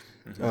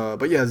 Mm-hmm.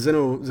 But yeah,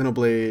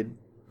 Xenoblade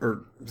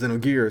or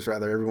Xenogears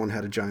rather. Everyone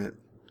had a giant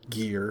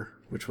gear,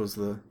 which was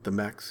the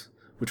mechs,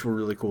 which were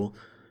really cool.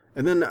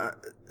 And then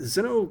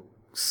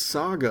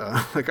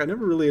Xenosaga, like I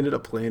never really ended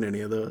up playing any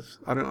of those.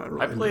 I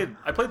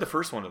played the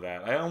first one of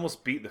that. I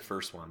almost beat the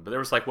first one, but there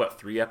was like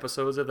 3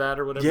 episodes of that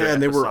or whatever. Yeah,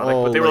 and they were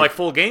all but they were like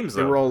full games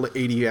though. They were all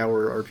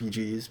 80-hour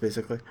RPGs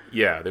basically.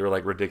 Yeah, they were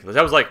like ridiculous.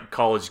 That was like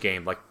college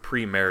game, like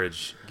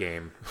pre-marriage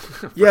game.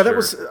 Yeah, that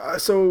was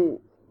so.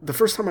 The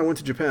first time I went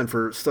to Japan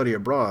for study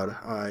abroad,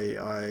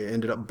 I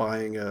ended up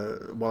buying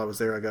while I was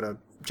there. I got a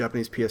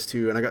Japanese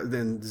PS2, and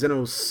then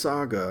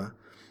Xenosaga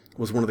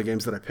was one of the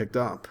games that I picked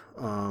up.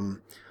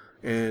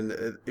 And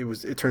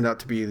it turned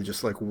out to be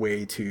just like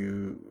way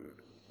too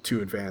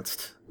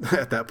advanced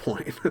at that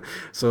point.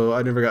 So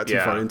I never got too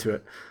far into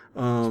it.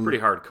 It's pretty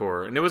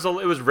hardcore, and it was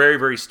very,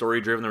 very story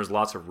driven. There was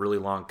lots of really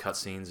long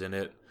cutscenes in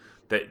it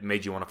that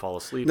made you want to fall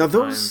asleep. Now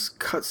those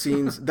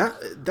cutscenes,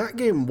 that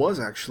game was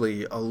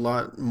actually a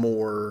lot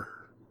more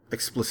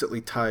explicitly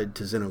tied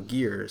to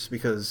Xenogears,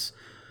 because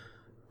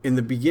in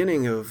the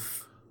beginning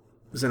of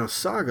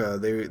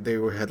Xenosaga,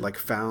 they had like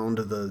found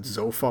the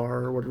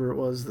Zophar or whatever it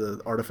was,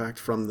 the artifact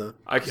from the.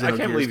 I can't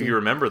believe you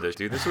remember this,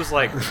 dude. This was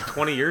like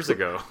 20 years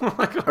ago.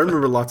 I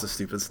remember lots of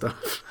stupid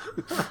stuff.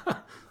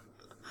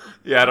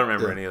 Yeah, I don't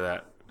remember any of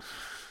that.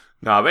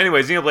 No, but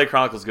anyway, Xenoblade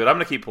Chronicles is good. I'm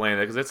gonna keep playing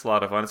it because it's a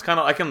lot of fun. It's kind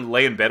of I can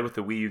lay in bed with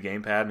the Wii U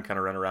gamepad and kind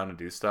of run around and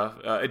do stuff.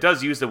 It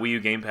does use the Wii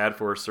U gamepad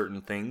for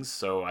certain things,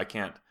 so I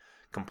can't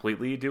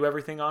completely do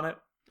everything on it.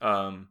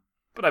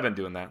 But I've been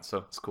doing that,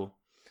 so it's cool.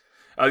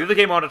 The other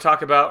game I want to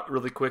talk about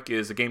really quick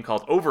is a game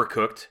called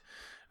Overcooked.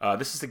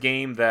 This is a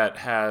game that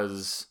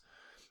has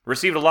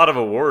received a lot of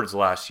awards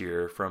last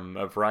year from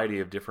a variety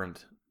of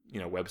different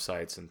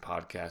websites and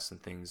podcasts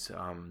and things.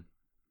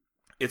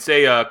 It's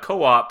a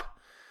co-op.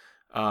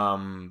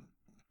 I'm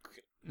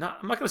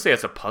not going to say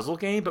it's a puzzle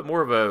game, but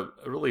more of a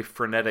really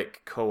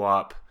frenetic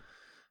co-op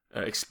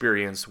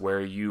experience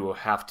where you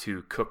have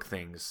to cook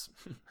things.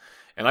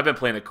 And I've been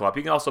playing it co-op.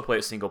 You can also play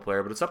it single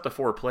player, but it's up to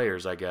 4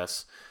 players, I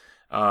guess.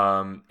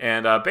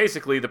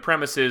 Basically, the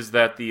premise is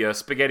that the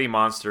spaghetti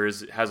monster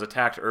has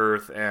attacked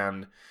Earth,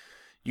 and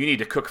you need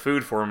to cook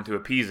food for him to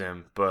appease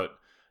him. But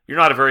you're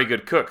not a very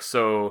good cook,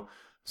 so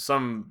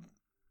some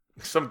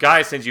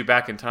guy sends you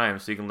back in time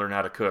so you can learn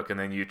how to cook, and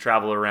then you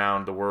travel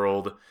around the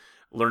world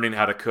learning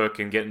how to cook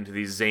and get into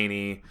these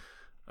zany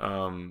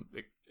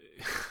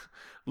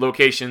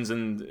locations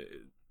and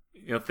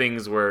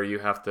things where you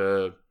have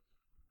to,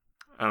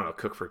 I don't know,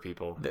 cook for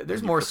people.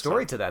 There's more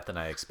story to that than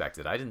I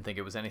expected. I didn't think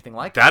it was anything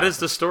like that. That is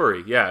the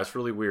story. Yeah, it's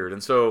really weird.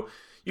 And so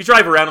you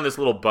drive around on this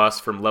little bus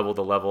from level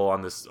to level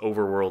on this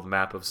overworld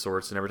map of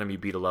sorts, and every time you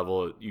beat a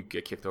level, you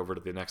get kicked over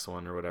to the next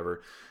one or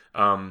whatever.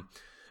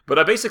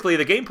 But basically,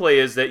 the gameplay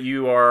is that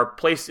you are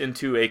placed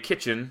into a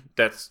kitchen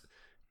that's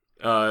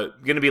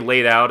going to be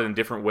laid out in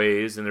different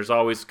ways, and there's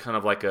always kind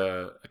of like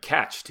a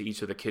catch to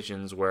each of the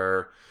kitchens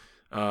where,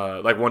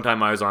 like one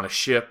time I was on a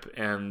ship,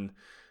 and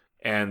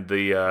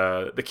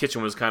the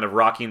kitchen was kind of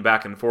rocking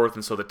back and forth,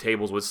 and so the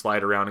tables would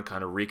slide around and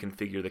kind of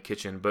reconfigure the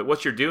kitchen. But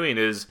what you're doing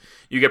is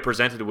you get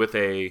presented with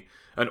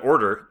an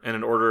order, and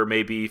an order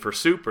may be for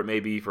soup, or it may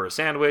be for a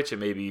sandwich, it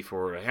may be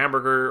for a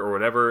hamburger or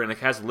whatever, and it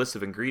has a list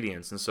of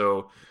ingredients. And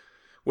so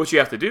what you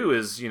have to do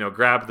is,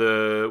 grab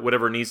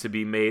whatever needs to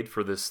be made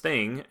for this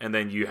thing, and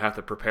then you have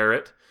to prepare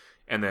it,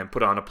 and then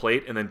put it on a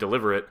plate, and then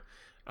deliver it.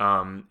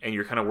 And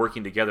you're kind of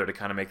working together to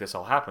kind of make this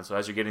all happen. So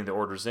as you're getting the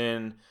orders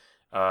in,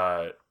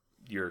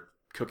 you're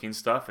cooking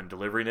stuff and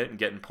delivering it and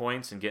getting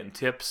points and getting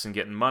tips and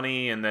getting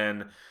money, and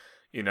then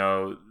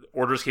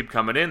orders keep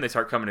coming in. They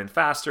start coming in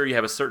faster. You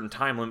have a certain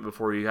time limit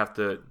before they have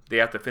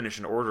to finish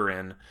an order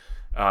in,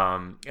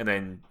 and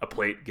then a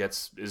plate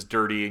is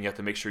dirty, and you have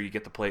to make sure you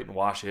get the plate and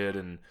wash it,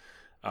 and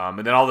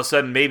then all of a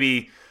sudden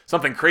maybe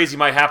something crazy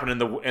might happen,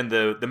 and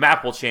the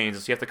map will change,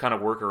 so you have to kind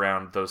of work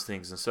around those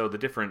things. And so the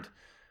different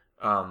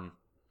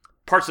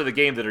parts of the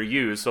game that are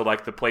used, so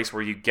like the place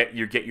where you get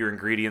your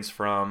ingredients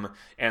from,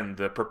 and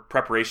the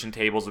preparation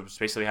tables, which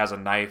basically has a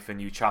knife,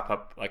 and you chop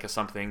up like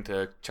something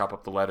to chop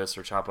up the lettuce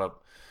or chop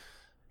up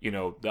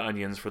the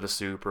onions for the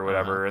soup or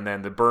whatever, and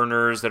then the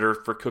burners that are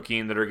for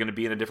cooking that are going to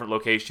be in a different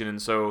location.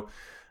 And so,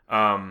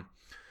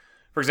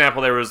 for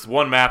example, there was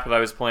one map that I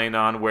was playing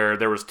on where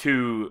there was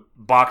 2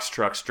 box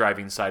trucks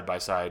driving side by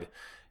side,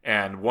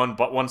 and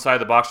one side of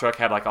the box truck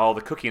had like all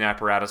the cooking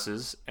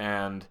apparatuses,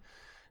 and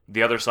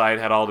the other side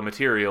had all the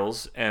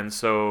materials. And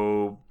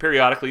so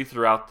periodically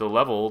throughout the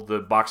level, the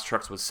box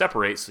trucks would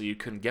separate, so you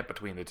couldn't get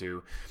between the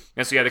two,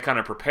 and so you had to kind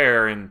of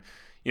prepare and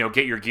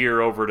get your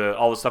gear over to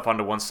all the stuff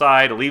onto one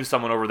side, leave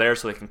someone over there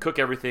so they can cook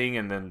everything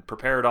and then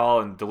prepare it all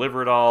and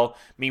deliver it all.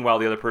 Meanwhile,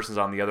 the other person's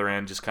on the other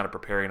end just kind of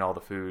preparing all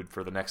the food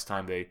for the next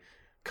time they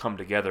come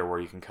together where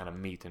you can kind of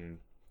meet and,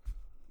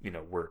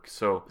 work.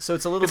 So it's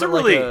a little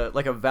bit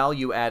like a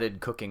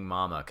value-added cooking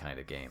mama kind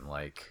of game.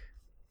 Like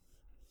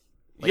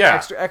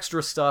yeah.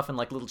 extra stuff and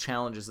like little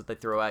challenges that they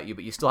throw at you,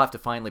 but you still have to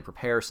finally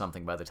prepare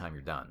something by the time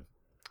you're done.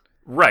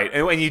 Right,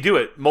 and you do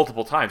it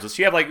multiple times. So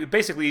you have like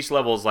basically each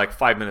level is like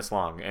 5 minutes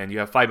long, and you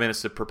have 5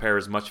 minutes to prepare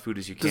as much food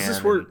as you can.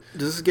 Does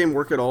this game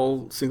work at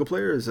all single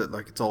player? Or is it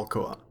like it's all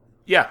co-op?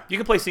 Yeah, you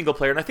can play single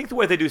player, and I think the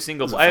way they do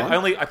single player,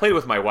 I played it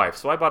with my wife,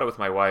 so I bought it with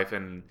my wife,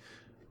 and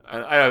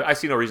I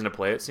see no reason to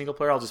play it single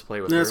player. I'll just play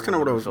it with her. Yeah, that's kind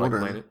of what I was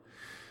wondering.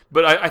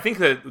 But I think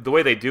that the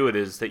way they do it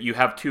is that you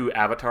have 2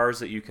 avatars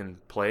that you can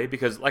play,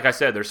 because, like I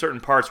said, there's certain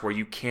parts where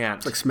you can't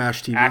it's like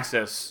Smash TV.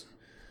 access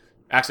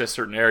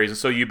certain areas, and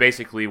so you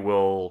basically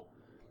will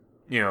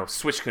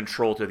switch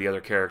control to the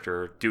other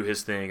character, do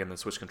his thing, and then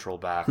switch control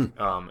back.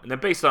 And then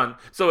based on...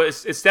 So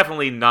it's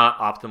definitely not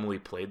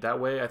optimally played that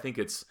way. I think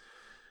it's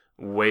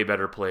way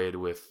better played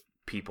with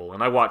people.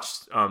 And I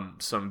watched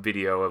some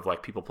video of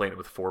like people playing it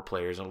with 4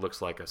 players, and it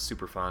looks like a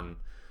super fun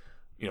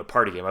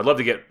party game. I'd love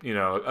to get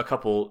a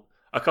couple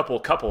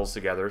couples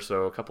together,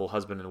 so a couple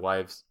husband and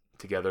wives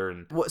together.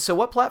 And so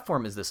what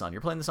platform is this on?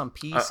 You're playing this on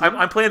PC?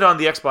 I'm playing it on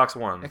the Xbox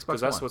One,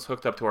 because that's what's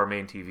hooked up to our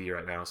main TV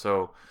right now.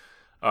 So...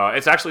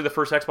 it's actually the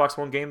first Xbox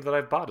One game that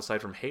I've bought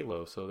aside from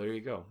Halo, so there you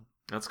go.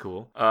 That's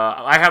cool.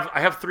 I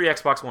have 3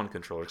 Xbox One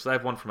controllers because I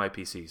have one for my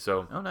PC.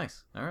 So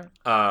nice. All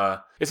right.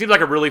 It seems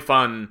like a really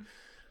fun,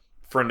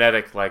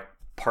 frenetic like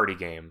party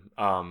game.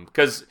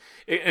 Because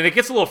it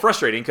gets a little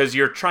frustrating because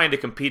you're trying to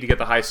compete to get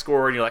the high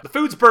score, and you're like, the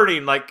food's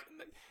burning, like.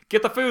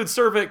 Get the food,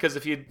 serve it, because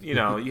if you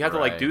have to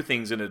like do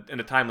things in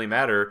a timely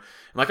manner.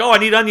 And like, oh, I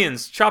need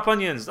onions, chop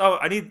onions. Oh,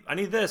 I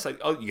need this.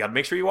 Like, oh, you got to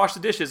make sure you wash the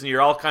dishes, and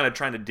you're all kind of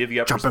trying to divvy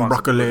up chopping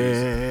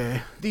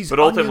broccoli. These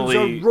onions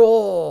are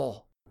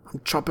raw.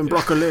 I'm chopping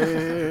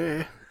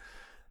broccoli.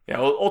 Yeah,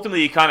 well,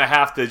 ultimately you kind of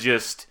have to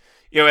just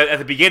at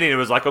the beginning it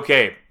was like,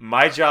 okay,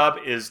 my job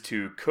is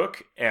to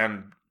cook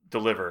and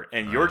deliver,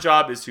 and your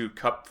job is to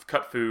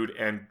cut food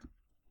and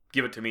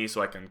give it to me so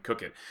I can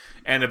cook it.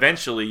 And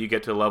eventually you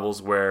get to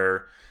levels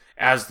where,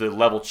 as the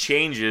level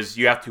changes,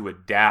 you have to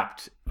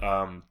adapt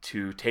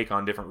to take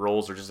on different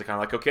roles, or just to kind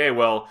of like, okay,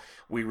 well,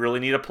 we really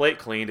need a plate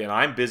cleaned, and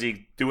I'm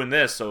busy doing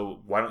this,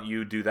 so why don't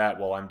you do that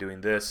while I'm doing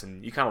this?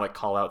 And you kind of like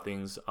call out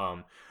things.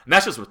 And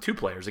that's just with 2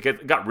 players.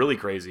 It got really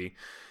crazy.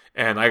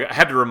 And I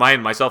had to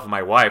remind myself and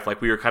my wife,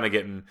 like we were kind of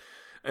getting,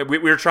 we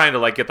were trying to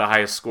like get the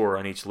highest score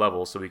on each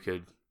level so we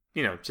could,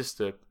 just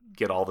to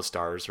get all the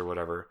stars or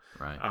whatever.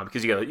 Right.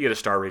 Because you get a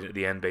star rating at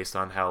the end based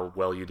on how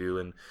well you do.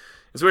 And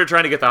so we were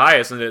trying to get the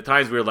highest, and at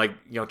times we were like,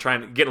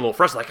 trying to get a little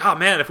frustrated, like, oh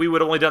man, if we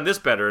would have only done this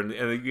better.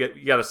 And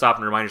you got to stop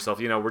and remind yourself,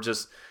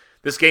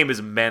 this game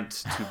is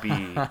meant to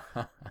be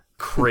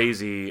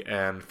crazy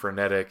and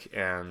frenetic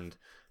and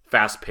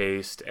fast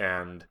paced.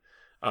 And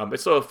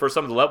so for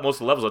some of the most of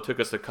the levels, it took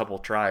us a couple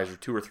tries, or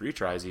 2 or 3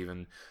 tries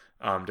even,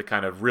 to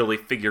kind of really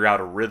figure out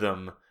a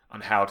rhythm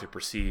on how to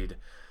proceed.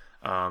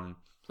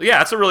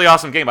 Yeah, it's a really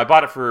awesome game. I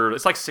bought it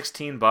it's like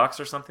 $16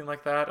 or something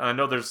like that. And I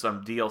know there's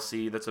some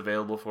DLC that's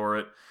available for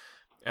it,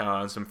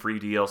 and some free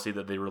DLC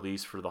that they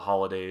release for the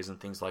holidays and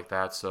things like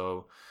that.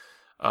 So,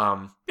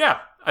 yeah,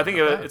 I think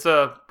it's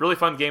a really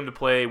fun game to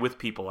play with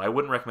people. I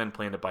wouldn't recommend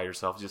playing it by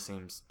yourself. It just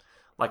seems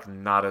like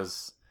not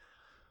as...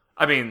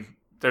 I mean,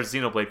 there's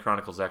Xenoblade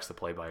Chronicles X to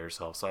play by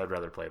yourself, so I'd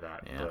rather play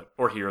that. Yeah.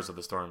 Or Heroes of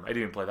the Storm. I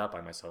didn't even play that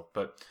by myself.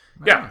 But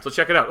yeah, so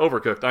check it out.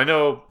 Overcooked. I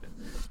know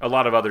a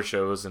lot of other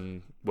shows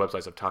and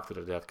websites have talked it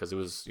to death because it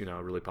was,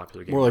 a really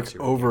popular game. More like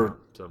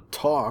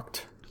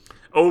over-talked.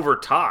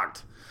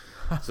 Over-talked.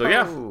 So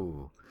yeah,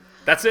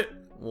 that's it.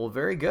 Well,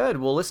 very good.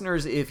 Well,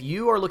 listeners, if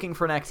you are looking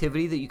for an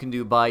activity that you can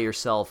do by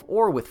yourself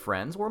or with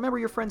friends, well, remember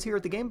your friends here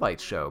at the Game Bytes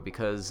Show,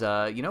 because,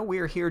 we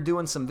are here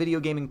doing some video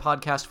gaming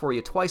podcast for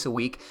you twice a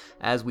week.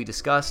 As we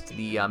discussed,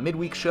 the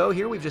midweek show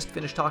here, we've just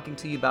finished talking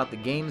to you about the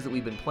games that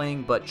we've been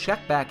playing, but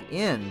check back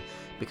in,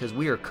 because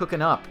we are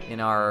cooking up in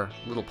our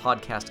little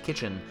podcast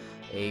kitchen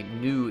a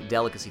new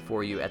delicacy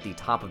for you at the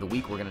top of the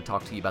week. We're going to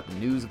talk to you about the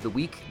news of the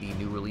week, the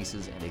new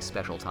releases, and a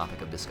special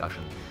topic of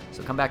discussion.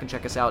 So come back and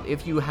check us out.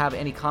 If you have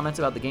any comments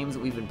about the games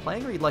that we've been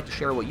playing, or you'd like to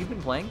share what you've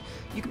been playing,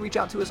 you can reach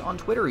out to us on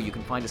Twitter. You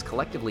can find us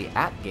collectively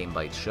at Game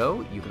Bytes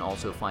Show. You can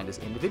also find us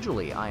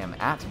individually. I am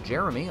at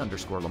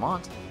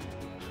Jeremy_Lamont.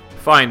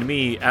 Find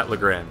me at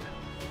Legrand.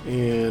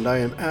 And I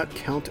am at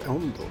Count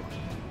Elmdor.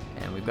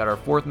 And we We've got our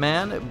fourth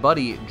man,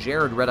 buddy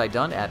Jared Red Eye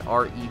Dunn at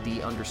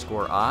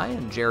RED_I.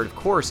 And Jared, of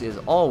course, is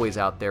always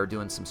out there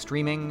doing some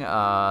streaming.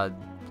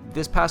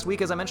 This past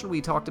week, as I mentioned,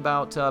 we talked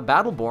about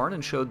Battleborn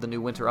and showed the new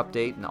winter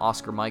update and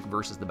Oscar Mike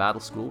versus the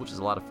Battle School, which is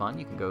a lot of fun.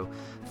 You can go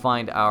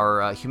find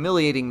our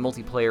humiliating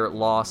multiplayer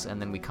loss, and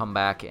then we come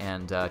back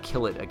and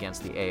kill it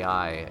against the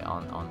AI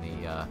on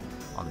the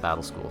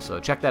Battle School. So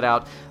check that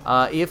out.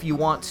 If you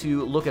want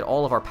to look at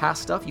all of our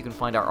past stuff, you can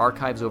find our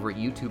archives over at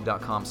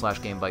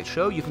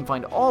youtube.com/GameByteShow. You can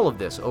find all of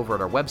this over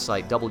at our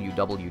website,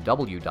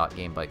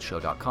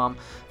 www.gamebyteshow.com.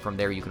 From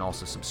there, you can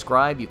also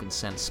subscribe. You can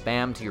send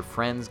spam to your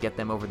friends, get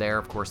them over there.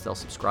 Of course, they'll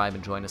subscribe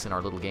and join us in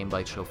our little Game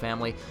Bytes Show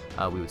family.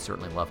 We would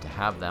certainly love to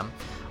have them.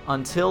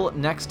 Until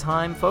next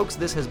time, folks,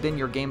 this has been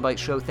your Game Bytes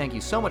Show. Thank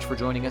you so much for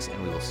joining us,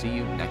 and we will see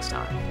you next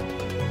time.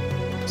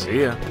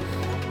 See ya.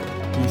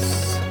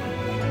 Peace.